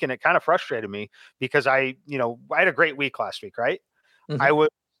last week, and it kind of frustrated me because I had a great week last week, right? Mm-hmm. I was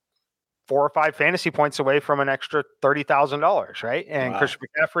 4 or 5 fantasy points away from an extra $30,000, right? And wow. Christian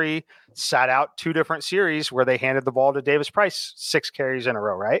McCaffrey sat out 2 different series where they handed the ball to Davis Price 6 carries in a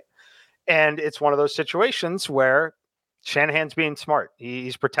row, right? And it's one of those situations where Shanahan's being smart.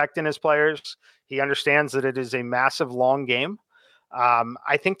 He's protecting his players. He understands that it is a massive, long game.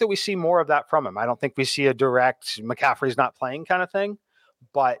 I think that we see more of that from him. I don't think we see a direct McCaffrey's not playing kind of thing,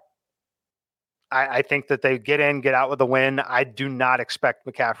 but I think that they get in, get out with a win. I do not expect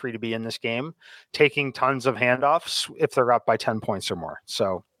McCaffrey to be in this game taking tons of handoffs if they're up by 10 points or more.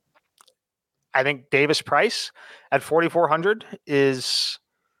 So I think Davis Price at 4,400 is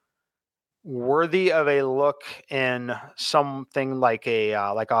worthy of a look in something like a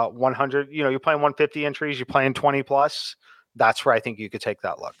 100. You're playing 150 entries, you're playing 20 plus. That's where I think you could take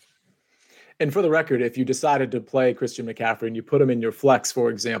that look. And for the record, if you decided to play Christian McCaffrey and you put him in your flex, for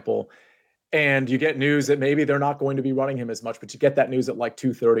example, and you get news that maybe they're not going to be running him as much, but you get that news at like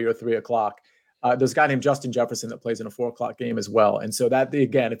 2:30 or 3 o'clock. There's a guy named Justin Jefferson that plays in a 4 o'clock game as well. And so that,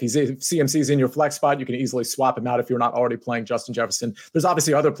 again, if CMC's in your flex spot, you can easily swap him out if you're not already playing Justin Jefferson. There's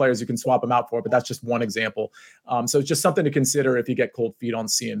obviously other players you can swap him out for, but that's just one example. So it's just something to consider if you get cold feet on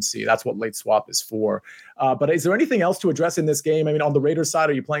CMC. That's what late swap is for. But is there anything else to address in this game? I mean, on the Raiders side,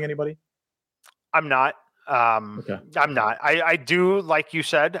 are you playing anybody? I'm not. Okay. I'm not. I do, like you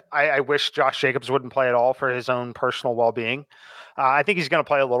said, I wish Josh Jacobs wouldn't play at all for his own personal well-being. I think he's going to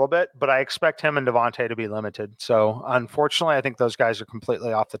play a little bit, but I expect him and Devontae to be limited. So unfortunately, I think those guys are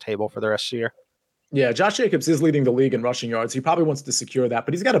completely off the table for the rest of the year. Yeah, Josh Jacobs is leading the league in rushing yards. He probably wants to secure that,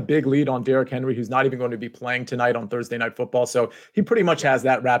 but he's got a big lead on Derrick Henry, who's not even going to be playing tonight on Thursday Night Football. So he pretty much has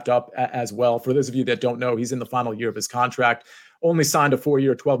that wrapped up as well. For those of you that don't know, he's in the final year of his contract. Only signed a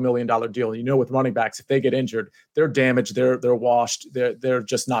 4-year, $12 million deal. With running backs, if they get injured, they're damaged, they're washed, they're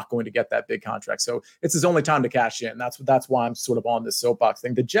just not going to get that big contract. So it's his only time to cash in. That's why I'm sort of on this soapbox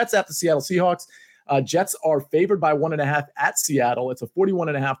thing. The Jets at the Seattle Seahawks. Jets are favored by 1.5 at Seattle. It's a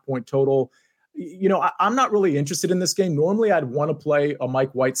 41.5 point total. I'm not really interested in this game. Normally, I'd want to play a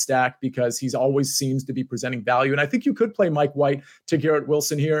Mike White stack because he's always seems to be presenting value. And I think you could play Mike White to Garrett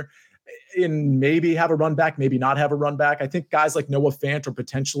Wilson here and maybe have a run back, maybe not have a run back. I think guys like Noah Fant are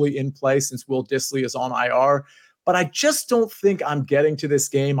potentially in play since Will Dissly is on IR. but I just don't think I'm getting to this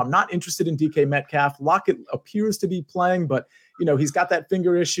game. I'm not interested in DK Metcalf. Lockett appears to be playing, but he's got that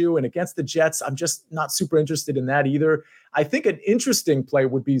finger issue, and against the Jets, I'm just not super interested in that either. I think an interesting play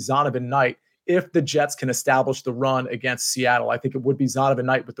would be Zonovan Knight if the Jets can establish the run against Seattle. I think it would be Zonovan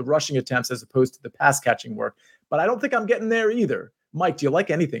Knight with the rushing attempts as opposed to the pass catching work, but I don't think I'm getting there either. Mike, do you like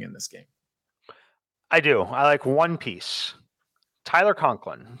anything in this game? I do. I like one piece. Tyler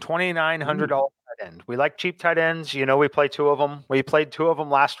Conklin, $2,900 tight end. We like cheap tight ends. We play two of them. We played two of them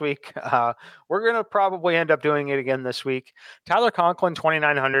last week. We're going to probably end up doing it again this week. Tyler Conklin,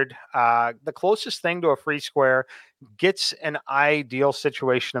 $2,900. The closest thing to a free square, gets an ideal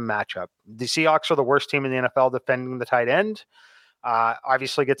situation and matchup. The Seahawks are the worst team in the NFL defending the tight end.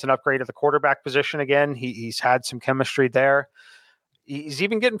 Obviously gets an upgrade at the quarterback position again. He's had some chemistry there. He's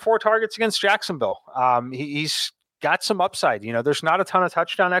even getting 4 targets against Jacksonville. He's got some upside. There's not a ton of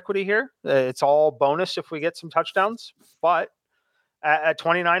touchdown equity here. It's all bonus if we get some touchdowns. But at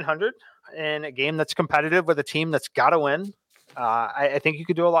 2,900 in a game that's competitive with a team that's got to win, I think you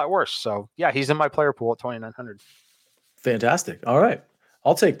could do a lot worse. So, yeah, he's in my player pool at 2,900. Fantastic. All right.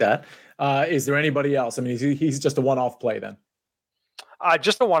 I'll take that. Is there anybody else? I mean, he's just a one-off play then.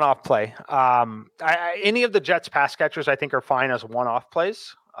 Just a one-off play. Any of the Jets pass catchers I think are fine as one-off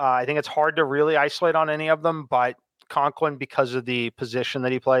plays. I think it's hard to really isolate on any of them, but Conklin, because of the position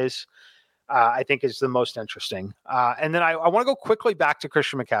that he plays, I think is the most interesting. And then I want to go quickly back to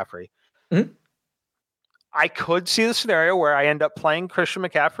Christian McCaffrey. Mm-hmm. I could see the scenario where I end up playing Christian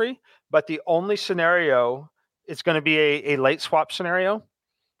McCaffrey, but the only scenario is going to be a late swap scenario.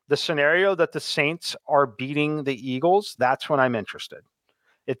 The scenario that the Saints are beating the Eagles, that's when I'm interested.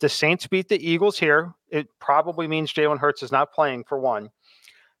 If the Saints beat the Eagles here, it probably means Jalen Hurts is not playing for one.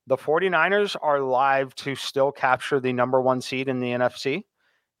 The 49ers are live to still capture the number 1 seed in the NFC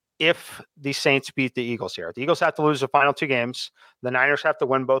if the Saints beat the Eagles here. The Eagles have to lose the final 2 games. The Niners have to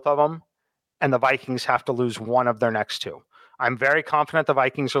win both of them, and the Vikings have to lose one of their next 2. I'm very confident the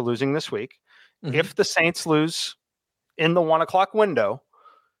Vikings are losing this week. Mm-hmm. If the Saints lose in the 1 o'clock window,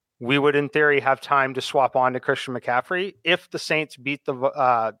 we would, in theory, have time to swap on to Christian McCaffrey. If the Saints beat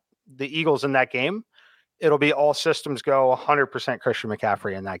the Eagles in that game, it'll be all systems go 100% Christian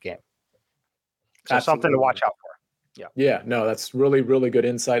McCaffrey in that game. So Absolutely. Something to watch out for. Yeah, no, that's really, really good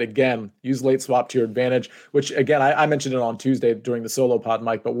insight. Again, use late swap to your advantage, which again, I mentioned it on Tuesday during the solo pod,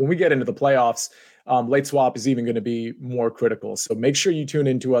 Mike, but when we get into the playoffs, late swap is even going to be more critical. So make sure you tune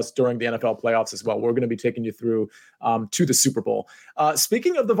into us during the NFL playoffs as well. We're going to be taking you through to the Super Bowl.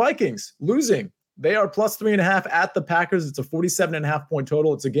 Speaking of the Vikings losing, they are plus 3.5 at the Packers. It's a 47.5 point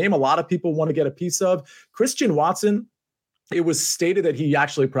total. It's a game a lot of people want to get a piece of. Christian Watson, it was stated that he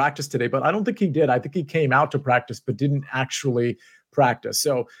actually practiced today, but I don't think he did. I think he came out to practice, but didn't actually practice.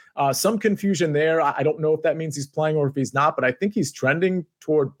 So some confusion there. I don't know if that means he's playing or if he's not, but I think he's trending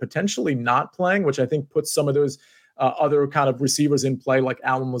toward potentially not playing, which I think puts some of those other kind of receivers in play, like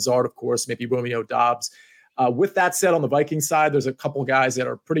Allen Lazard, of course, maybe Romeo Doubs. With that said, on the Vikings side, there's a couple guys that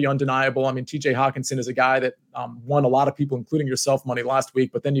are pretty undeniable. I mean, TJ Hawkinson is a guy that won a lot of people, including yourself, money last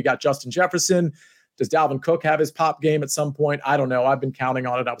week. But then you got Justin Jefferson. Does Dalvin Cook have his pop game at some point? I don't know. I've been counting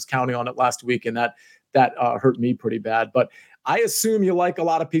on it. I was counting on it last week, and that hurt me pretty bad. But I assume you like a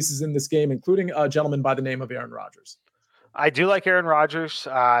lot of pieces in this game, including a gentleman by the name of Aaron Rodgers. I do like Aaron Rodgers.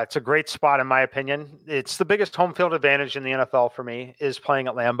 It's a great spot, in my opinion. It's the biggest home field advantage in the NFL for me is playing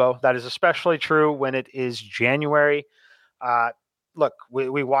at Lambeau. That is especially true when it is January. Look,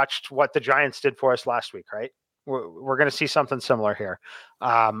 we watched what the Giants did for us last week, right? We're going to see something similar here.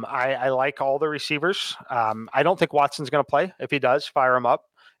 I like all the receivers. I don't think Watson's going to play. If he does, fire him up.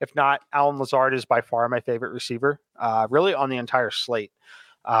 If not, Allen Lazard is by far my favorite receiver, really on the entire slate.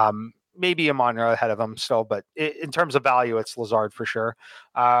 Maybe Amon-Ra ahead of him still, but in terms of value, it's Lazard for sure.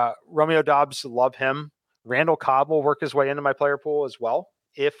 Romeo Doubs, love him. Randall Cobb will work his way into my player pool as well.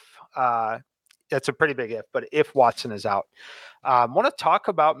 If that's a pretty big if, but if Watson is out. I want to talk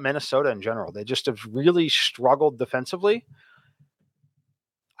about Minnesota in general. They just have really struggled defensively.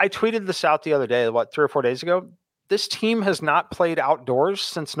 I tweeted this out the other day, 3 or 4 days ago. This team has not played outdoors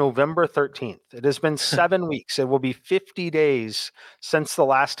since November 13th. It has been 7 weeks. It will be 50 days since the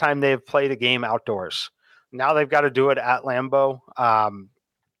last time they've played a game outdoors. Now they've got to do it at Lambeau. Aaron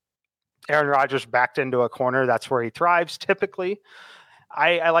Rodgers backed into a corner. That's where he thrives typically.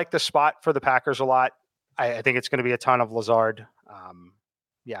 I like the spot for the Packers a lot. I think it's going to be a ton of Lazard.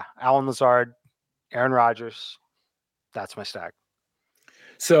 Allen Lazard, Aaron Rodgers. That's my stack.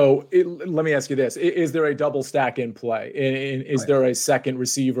 So let me ask you this. Is there a double stack in play? Is there a second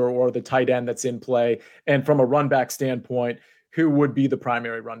receiver or the tight end that's in play? And from a run back standpoint, who would be the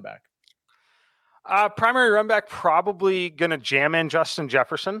primary run back? Primary run back, probably going to jam in Justin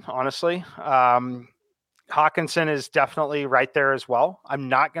Jefferson, honestly. Hawkinson is definitely right there as well. I'm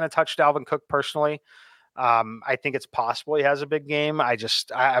not going to touch Dalvin Cook personally. I think it's possible he has a big game.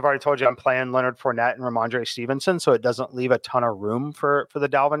 I've already told you I'm playing Leonard Fournette and Ramondre Stevenson, so it doesn't leave a ton of room for the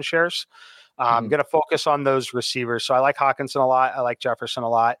Dalvin shares. I'm going to focus on those receivers. So I like Hawkinson a lot. I like Jefferson a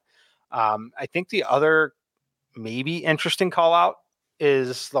lot. I think the other maybe interesting call out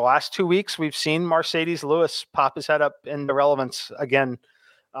is the last 2 weeks we've seen Mercedes Lewis pop his head up into relevance again.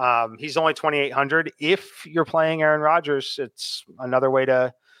 He's only 2,800. If you're playing Aaron Rodgers, it's another way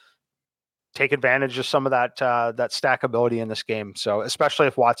to take advantage of some of that stackability in this game. So especially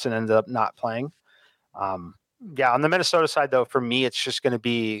if Watson ended up not playing. On the Minnesota side, though, for me, it's just going to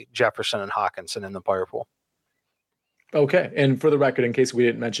be Jefferson and Hawkinson in the player pool. Okay. And for the record, in case we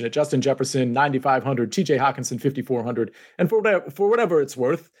didn't mention it, Justin Jefferson, 9,500, TJ Hawkinson, 5,400. And for whatever it's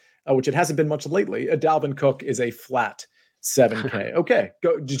worth, which it hasn't been much lately, Dalvin Cook is a flat 7K. Okay.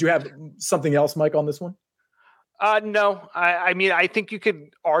 Go. Did you have something else, Mike, on this one? No. I mean, I think you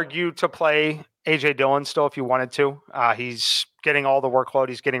could argue to play AJ Dillon still if you wanted to. He's getting all the workload.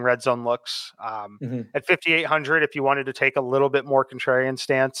 He's getting red zone looks. At 5,800, if you wanted to take a little bit more contrarian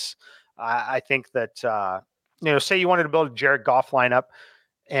stance, I think that, say you wanted to build a Jared Goff lineup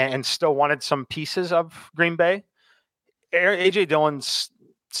and still wanted some pieces of Green Bay, AJ Dillon's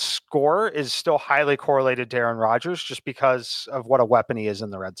score is still highly correlated to Aaron Rodgers just because of what a weapon he is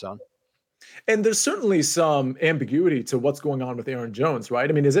in the red zone. And there's certainly some ambiguity to what's going on with Aaron Jones, right?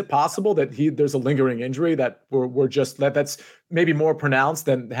 I mean, is it possible that there's a lingering injury that that's maybe more pronounced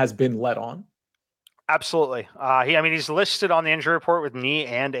than has been let on? Absolutely. He's listed on the injury report with knee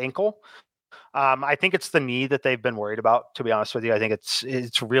and ankle. I think it's the knee that they've been worried about, to be honest with you. I think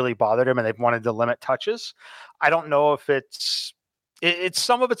it's really bothered him and they've wanted to limit touches. I don't know if it's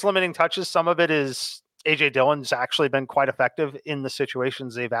some of it's limiting touches. Some of it is AJ Dillon's actually been quite effective in the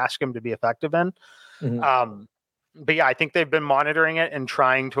situations they've asked him to be effective in. But yeah, I think they've been monitoring it and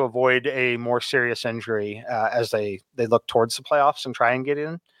trying to avoid a more serious injury as they look towards the playoffs and try and get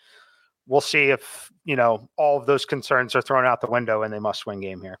in. We'll see if, all of those concerns are thrown out the window and they must win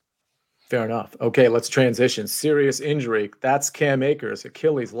game here. Fair enough. Okay, let's transition. Serious injury. That's Cam Akers,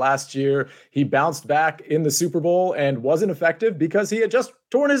 Achilles. Last year, he bounced back in the Super Bowl and wasn't effective because he had just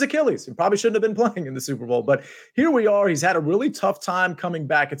torn his Achilles and probably shouldn't have been playing in the Super Bowl. But here we are. He's had a really tough time coming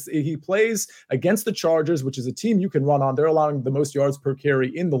back. He plays against the Chargers, which is a team you can run on. They're allowing the most yards per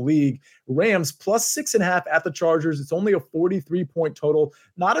carry in the league. Rams plus 6.5 at the Chargers. It's only a 43-point total.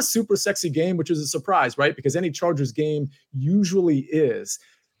 Not a super sexy game, which is a surprise, right? Because any Chargers game usually is.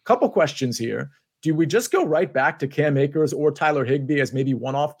 Couple questions here. Do we just go right back to Cam Akers or Tyler Higbee as maybe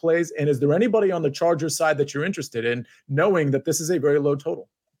one-off plays? And is there anybody on the Chargers side that you're interested in, knowing that this is a very low total?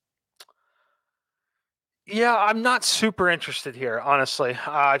 Yeah, I'm not super interested here, honestly.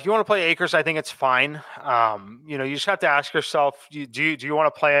 If you want to play Akers, I think it's fine. You just have to ask yourself, do you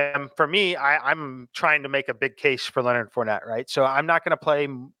want to play him? For me, I'm trying to make a big case for Leonard Fournette, right? So I'm not going to play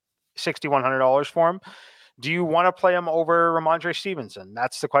 $6,100 for him. Do you want to play him over Ramondre Stevenson?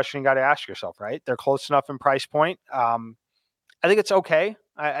 That's the question you got to ask yourself, right? They're close enough in price point. I think it's okay.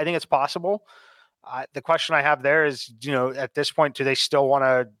 I think it's possible. The question I have there is, at this point, do they still want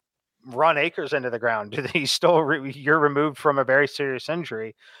to run Akers into the ground? Do they still, you're removed from a very serious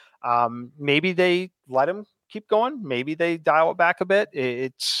injury. Maybe they let him keep going. Maybe they dial it back a bit.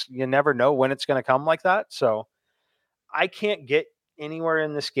 You never know when it's going to come like that. So I can't get anywhere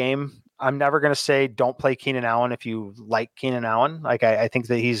in this game. I'm never going to say don't play Keenan Allen if you like Keenan Allen. Like I think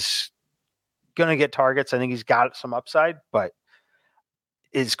that he's going to get targets. I think he's got some upside, but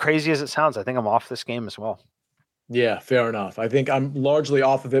as crazy as it sounds, I think I'm off this game as well. Yeah, fair enough. I think I'm largely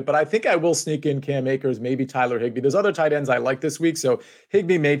off of it, but I think I will sneak in Cam Akers, maybe Tyler Higbee. There's other tight ends I like this week, so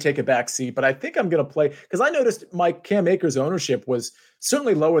Higbee may take a back seat, but I think I'm going to play because I noticed Cam Akers' ownership was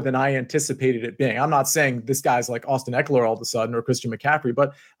certainly lower than I anticipated it being. I'm not saying this guy's like Austin Eckler all of a sudden or Christian McCaffrey,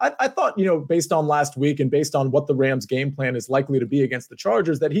 but I thought, based on last week and based on what the Rams game plan is likely to be against the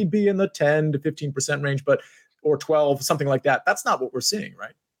Chargers, that he'd be in the 10 to 15% range, or 12, something like that. That's not what we're seeing,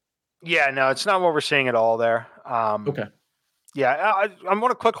 right? Yeah, no, it's not what we're seeing at all there. Okay. Yeah, I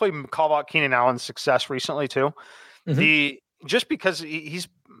want to quickly call out Keenan Allen's success recently too. Just because he's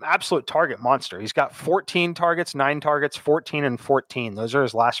absolute target monster. He's got 14 targets, 9 targets, 14 and 14. Those are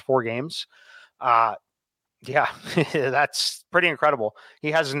his last 4 games. Yeah, that's pretty incredible. He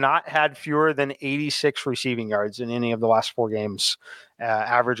has not had fewer than 86 receiving yards in any of the last 4 games,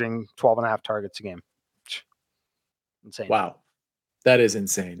 averaging 12.5 targets a game. Insane. Wow. That is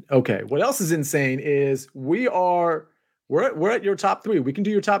insane. Okay. What else is insane is we are we're at your top three. We can do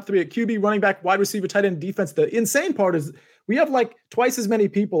your top three at QB, running back, wide receiver, tight end, defense. The insane part is we have like twice as many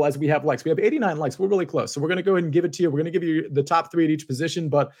people as we have likes. We have 89 likes. We're really close. So we're going to go ahead and give it to you. We're going to give you the top three at each position,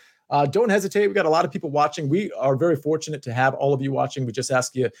 but don't hesitate. We got a lot of people watching. We are very fortunate to have all of you watching. We just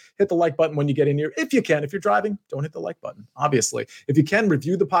ask you hit the like button when you get in here. If you can, if you're driving, don't hit the like button, obviously. If you can,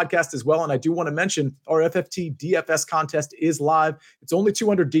 review the podcast as well. And I do want to mention our FFT DFS contest is live. It's only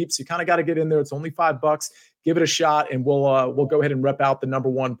 200 deep. So you kind of got to get in there. It's only $5. Give it a shot, and we'll go ahead and rep out the number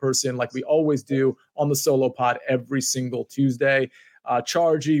one person like we always do on the solo pod every single Tuesday.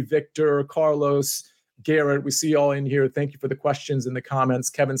 Chargy, Victor, Carlos, Garrett, we see you all in here. Thank you for the questions in the comments.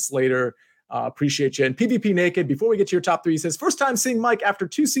 Kevin Slater, appreciate you. And PvP Naked, before we get to your top three, he says, first time seeing Mike after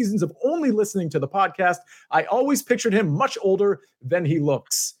 2 seasons of only listening to the podcast. I always pictured him much older than he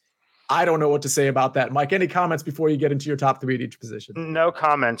looks. I don't know what to say about that. Mike, any comments before you get into your top three at each position? No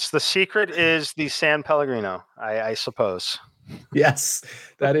comments. The secret is the San Pellegrino, I suppose. Yes,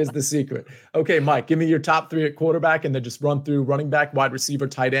 that is the secret. Okay, Mike, give me your top three at quarterback and then just run through running back, wide receiver,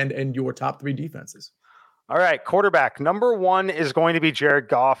 tight end, and your top three defenses. All right, quarterback. Number one is going to be Jared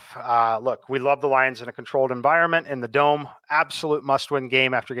Goff. Look, we love the Lions in a controlled environment in the Dome. Absolute must-win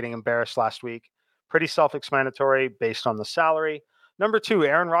game after getting embarrassed last week. Pretty self-explanatory based on the salary. Number two,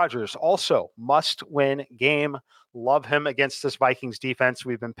 Aaron Rodgers, also must-win game. Love him against this Vikings defense.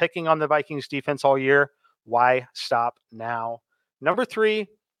 We've been picking on the Vikings defense all year. Why stop now? Number three,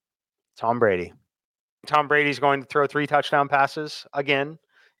 Tom Brady. Tom Brady's going to throw 3 touchdown passes again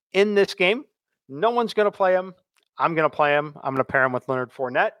in this game. No one's going to play him. I'm going to play him. I'm going to pair him with Leonard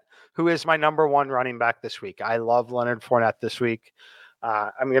Fournette, who is my number one running back this week. I love Leonard Fournette this week.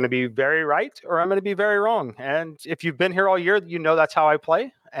 I'm going to be very right or I'm going to be very wrong. And if you've been here all year, you know that's how I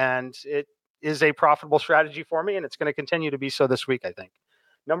play. And it is a profitable strategy for me, and it's going to continue to be so this week, I think.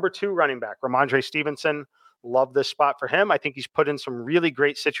 Number two, running back, Ramondre Stevenson. Love this spot for him. I think he's put in some really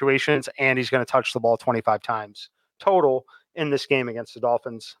great situations, and he's going to touch the ball 25 times total in this game against the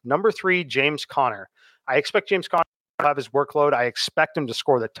Dolphins. Number three, James Conner. I expect James Conner to have his workload. I expect him to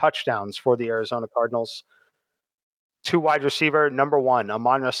score the touchdowns for the Arizona Cardinals. 2 wide receiver. Number one,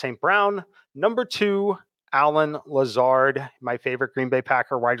 Amon-Ra St. Brown. Number two, Allen Lazard, my favorite Green Bay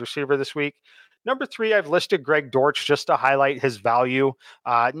Packer wide receiver this week. Number three, I've listed Greg Dortch just to highlight his value.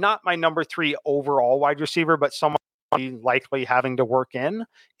 Not my number three overall wide receiver, but someone likely having to work in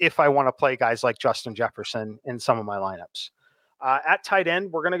if I want to play guys like Justin Jefferson in some of my lineups. At tight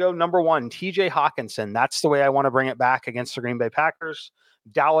end, we're going to go number one, TJ Hawkinson. That's the way I want to bring it back against the Green Bay Packers.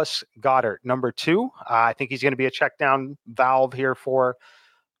 Dallas Goedert, number two. I think he's going to be a check down valve here for,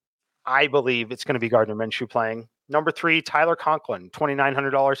 I believe it's going to be Gardner Minshew playing. Number three, Tyler Conklin,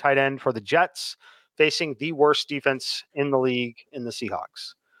 $2,900 tight end for the Jets, facing the worst defense in the league in the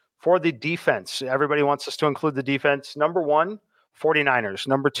Seahawks. For the defense, everybody wants us to include the defense. Number one, 49ers.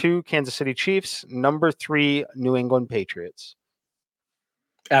 Number two, Kansas City Chiefs. Number three, New England Patriots.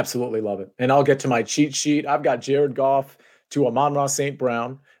 Absolutely love it. And I'll get to my cheat sheet. I've got Jared Goff to Amon-Ra St.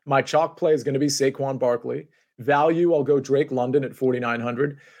 Brown. My chalk play is going to be Saquon Barkley. Value, I'll go Drake London at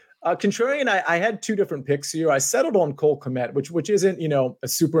 4,900. Contrarian, I had 2 different picks here. I settled on Cole Kmet, which isn't, a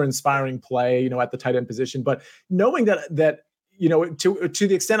super inspiring play, at the tight end position. But knowing that to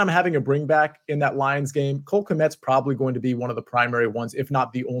the extent I'm having a bring back in that Lions game, Cole Kmet's probably going to be one of the primary ones, if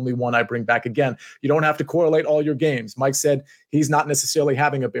not the only one I bring back. Again, you don't have to correlate all your games. Mike said he's not necessarily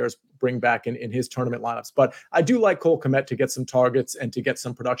having a Bears bring back in his tournament lineups, but I do like Cole Kmet to get some targets and to get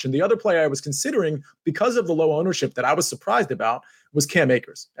some production. The other player I was considering because of the low ownership that I was surprised about was Cam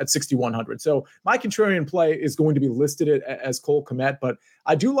Akers at 6,100. So my contrarian play is going to be listed as Cole Kmet, but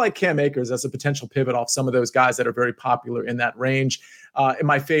I do like Cam Akers as a potential pivot off some of those guys that are very popular in that range. And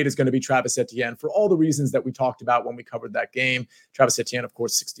my fade is going to be Travis Etienne for all the reasons that we talked about when we covered that game. Travis Etienne, of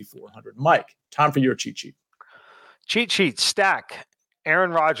course, 6,400. Mike, time for your cheat sheet. Cheat sheet, stack.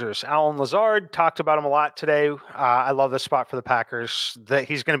 Aaron Rodgers, Allen Lazard, talked about him a lot today. I love this spot for the Packers. That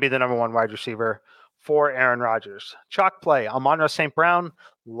he's going to be the number one wide receiver for Aaron Rodgers. Chalk play, Amon-Ra St. Brown.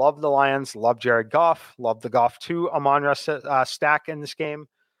 Love the Lions. Love Jared Goff. Love the Goff 2 Amon-Ra stack in this game.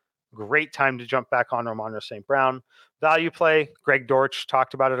 Great time to jump back on Amon-Ra St. Brown. Value play, Greg Dortch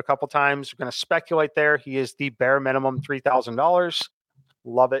talked about it a couple times. We're going to speculate there. He is the bare minimum $3,000.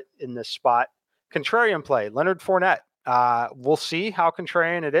 Love it in this spot. Contrarian play, Leonard Fournette. We'll see how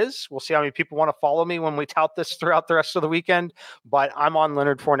contrarian it is. We'll see how many people want to follow me when we tout this throughout the rest of the weekend. But I'm on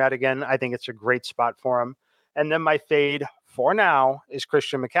Leonard Fournette again. I think it's a great spot for him. And then my fade for now is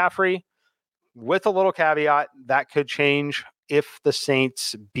Christian McCaffrey, with a little caveat that could change if the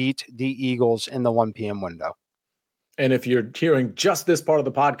Saints beat the Eagles in the 1 p.m. window. And if you're hearing just this part of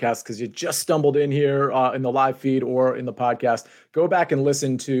the podcast because you just stumbled in here in the live feed or in the podcast, go back and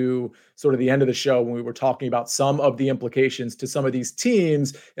listen to sort of the end of the show when we were talking about some of the implications to some of these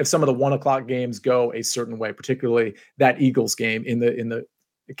teams if some of the 1:00 games go a certain way, particularly that Eagles game in the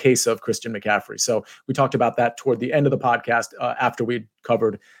case of Christian McCaffrey. So we talked about that toward the end of the podcast after we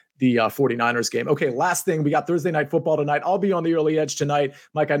covered the 49ers game. Okay, last thing, we got Thursday Night Football tonight. I'll be on the early edge tonight.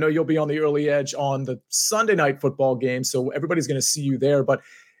 Mike, I know you'll be on the early edge on the Sunday Night Football game, so everybody's going to see you there. But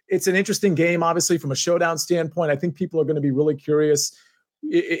it's an interesting game, obviously, from a showdown standpoint. I think people are going to be really curious.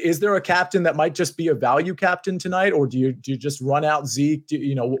 Is there a captain that might just be a value captain tonight, or do you just run out Zeke?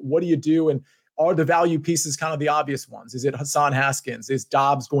 What do you do? And are the value pieces kind of the obvious ones? Is it Hassan Haskins? Is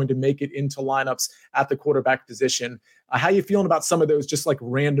Dobbs going to make it into lineups at the quarterback position? How are you feeling about some of those just like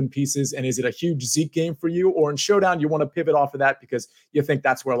random pieces? And is it a huge Zeke game for you? Or in showdown, you want to pivot off of that because you think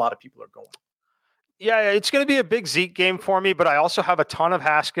that's where a lot of people are going? Yeah, it's going to be a big Zeke game for me, but I also have a ton of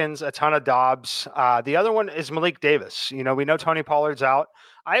Haskins, a ton of Dobbs. The other one is Malik Davis. We know Tony Pollard's out.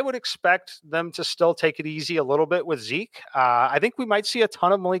 I would expect them to still take it easy a little bit with Zeke. I think we might see a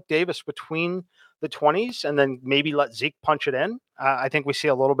ton of Malik Davis between the 20s and then maybe let Zeke punch it in. I think we see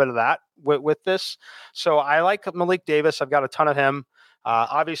a little bit of that with this. So I like Malik Davis. I've got a ton of him.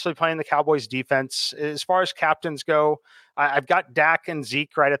 Obviously playing the Cowboys defense. As far as captains go, I've got Dak and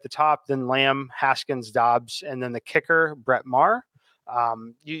Zeke right at the top, then Lamb, Haskins, Dobbs, and then the kicker, Brett Maher.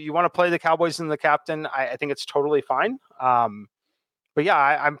 You want to play the Cowboys and the captain. I think it's totally fine. But yeah,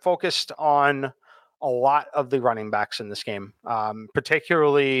 I'm focused on a lot of the running backs in this game,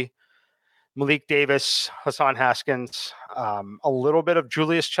 particularly Malik Davis, Hassan Haskins, a little bit of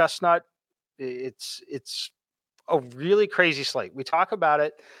Julius Chestnut. It's a really crazy slate. We talk about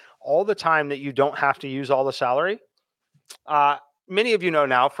it all the time that you don't have to use all the salary. Many of you know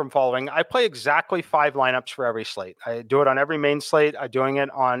now from following, I play exactly 5 lineups for every slate. I do it on every main slate. I'm doing it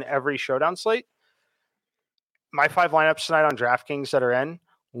on every showdown slate. My 5 lineups tonight on DraftKings that are in,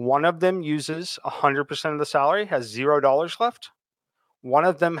 one of them uses 100% of the salary, has $0 left. One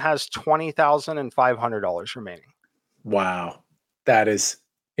of them has $20,500 remaining. Wow. That is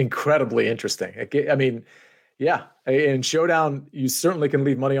incredibly interesting. I mean, yeah, in showdown, you certainly can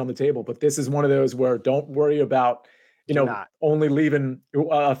leave money on the table, but this is one of those where don't worry about, only leaving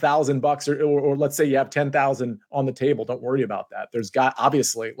 $1,000 or let's say you have 10,000 on the table. Don't worry about that. There's got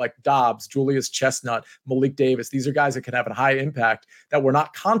obviously like Dobbs, Julius Chestnut, Malik Davis. These are guys that can have a high impact that were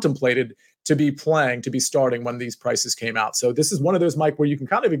not contemplated to be starting when these prices came out. So this is one of those, Mike, where you can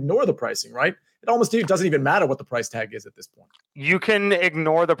kind of ignore the pricing, right? It doesn't even matter what the price tag is at this point. You can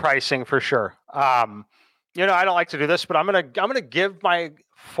ignore the pricing for sure. I don't like to do this, but I'm gonna give my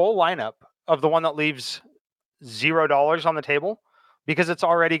full lineup of the one that leaves $0 on the table because it's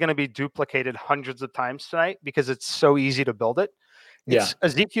already going to be duplicated hundreds of times tonight because it's so easy to build it. It's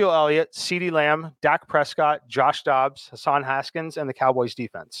Ezekiel Elliott, CeeDee Lamb, Dak Prescott, Josh Dobbs, Hassan Haskins, and the Cowboys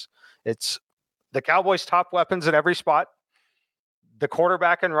defense. It's the Cowboys' top weapons at every spot, the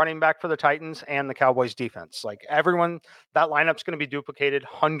quarterback and running back for the Titans, and the Cowboys defense. Like everyone, that lineup's going to be duplicated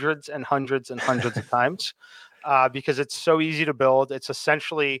hundreds and hundreds and hundreds of times because it's so easy to build. It's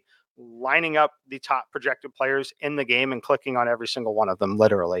essentially lining up the top projected players in the game and clicking on every single one of them,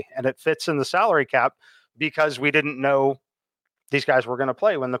 literally. And it fits in the salary cap because we didn't know these guys were going to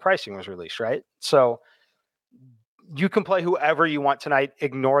play when the pricing was released, right? So you can play whoever you want tonight,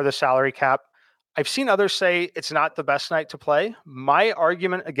 ignore the salary cap. I've seen others say it's not the best night to play. My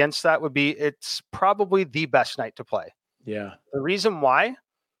argument against that would be it's probably the best night to play. Yeah. The reason why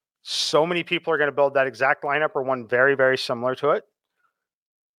so many people are going to build that exact lineup or one very, very similar to it,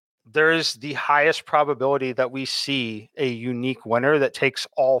 there is the highest probability that we see a unique winner that takes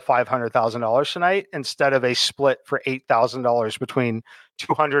all $500,000 tonight instead of a split for $8,000 between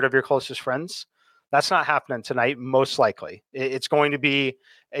 200 of your closest friends. That's not happening tonight, most likely. It's going to be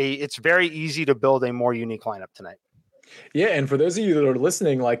it's very easy to build a more unique lineup tonight. Yeah, and for those of you that are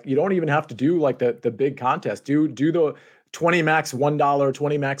listening, like you don't even have to do like the big contest. Do the 20 max $1,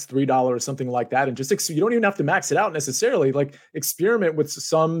 20 max $3 or something like that. And just, you don't even have to max it out necessarily. Like experiment with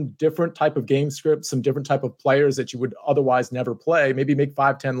some different type of game script, some different type of players that you would otherwise never play. Maybe make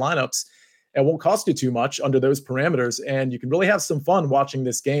 5-10 lineups. It won't cost you too much under those parameters. And you can really have some fun watching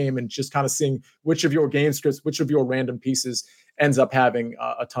this game and just kind of seeing which of your game scripts, which of your random pieces ends up having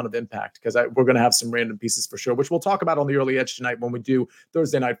a ton of impact, because we're going to have some random pieces for sure, which we'll talk about on the early edge tonight when we do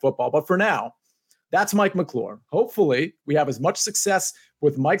Thursday Night Football. But for now, that's Mike McClure. Hopefully we have as much success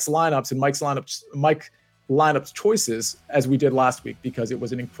with Mike's lineups and Mike lineups choices as we did last week, because it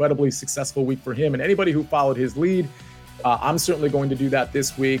was an incredibly successful week for him. And anybody who followed his lead I'm certainly going to do that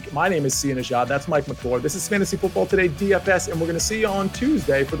this week. My name is Sia Nejad. That's Mike McClure. This is Fantasy Football Today DFS, and we're going to see you on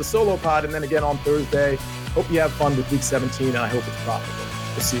Tuesday for the solo pod, and then again on Thursday. Hope you have fun with Week 17, and I hope it's profitable.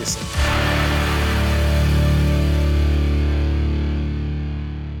 We'll see you soon.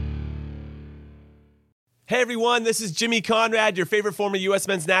 Hey everyone, this is Jimmy Conrad, your favorite former U.S.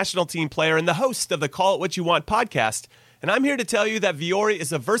 men's national team player and the host of the Call It What You Want podcast. And I'm here to tell you that Vuori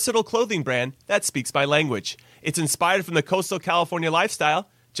is a versatile clothing brand that speaks my language. It's inspired from the coastal California lifestyle,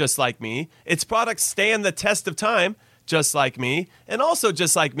 just like me. Its products stand the test of time, just like me. And also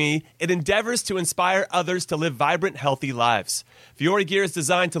just like me, it endeavors to inspire others to live vibrant, healthy lives. Vuori gear is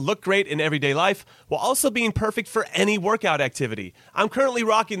designed to look great in everyday life while also being perfect for any workout activity. I'm currently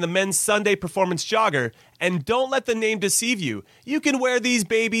rocking the men's Sunday Performance Jogger, and don't let the name deceive you. You can wear these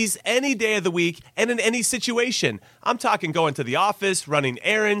babies any day of the week and in any situation. I'm talking going to the office, running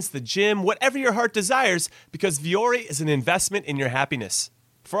errands, the gym, whatever your heart desires, because Vuori is an investment in your happiness.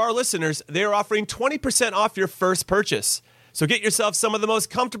 For our listeners, they are offering 20% off your first purchase. So get yourself some of the most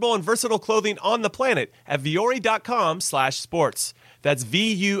comfortable and versatile clothing on the planet at vuori.com/sports. That's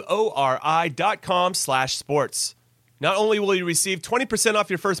VUORI.com/sports. Not only will you receive 20% off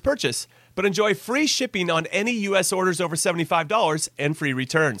your first purchase, but enjoy free shipping on any U.S. orders over $75 and free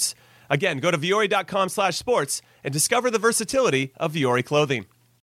returns. Again, go to vuori.com/sports and discover the versatility of Vuori clothing.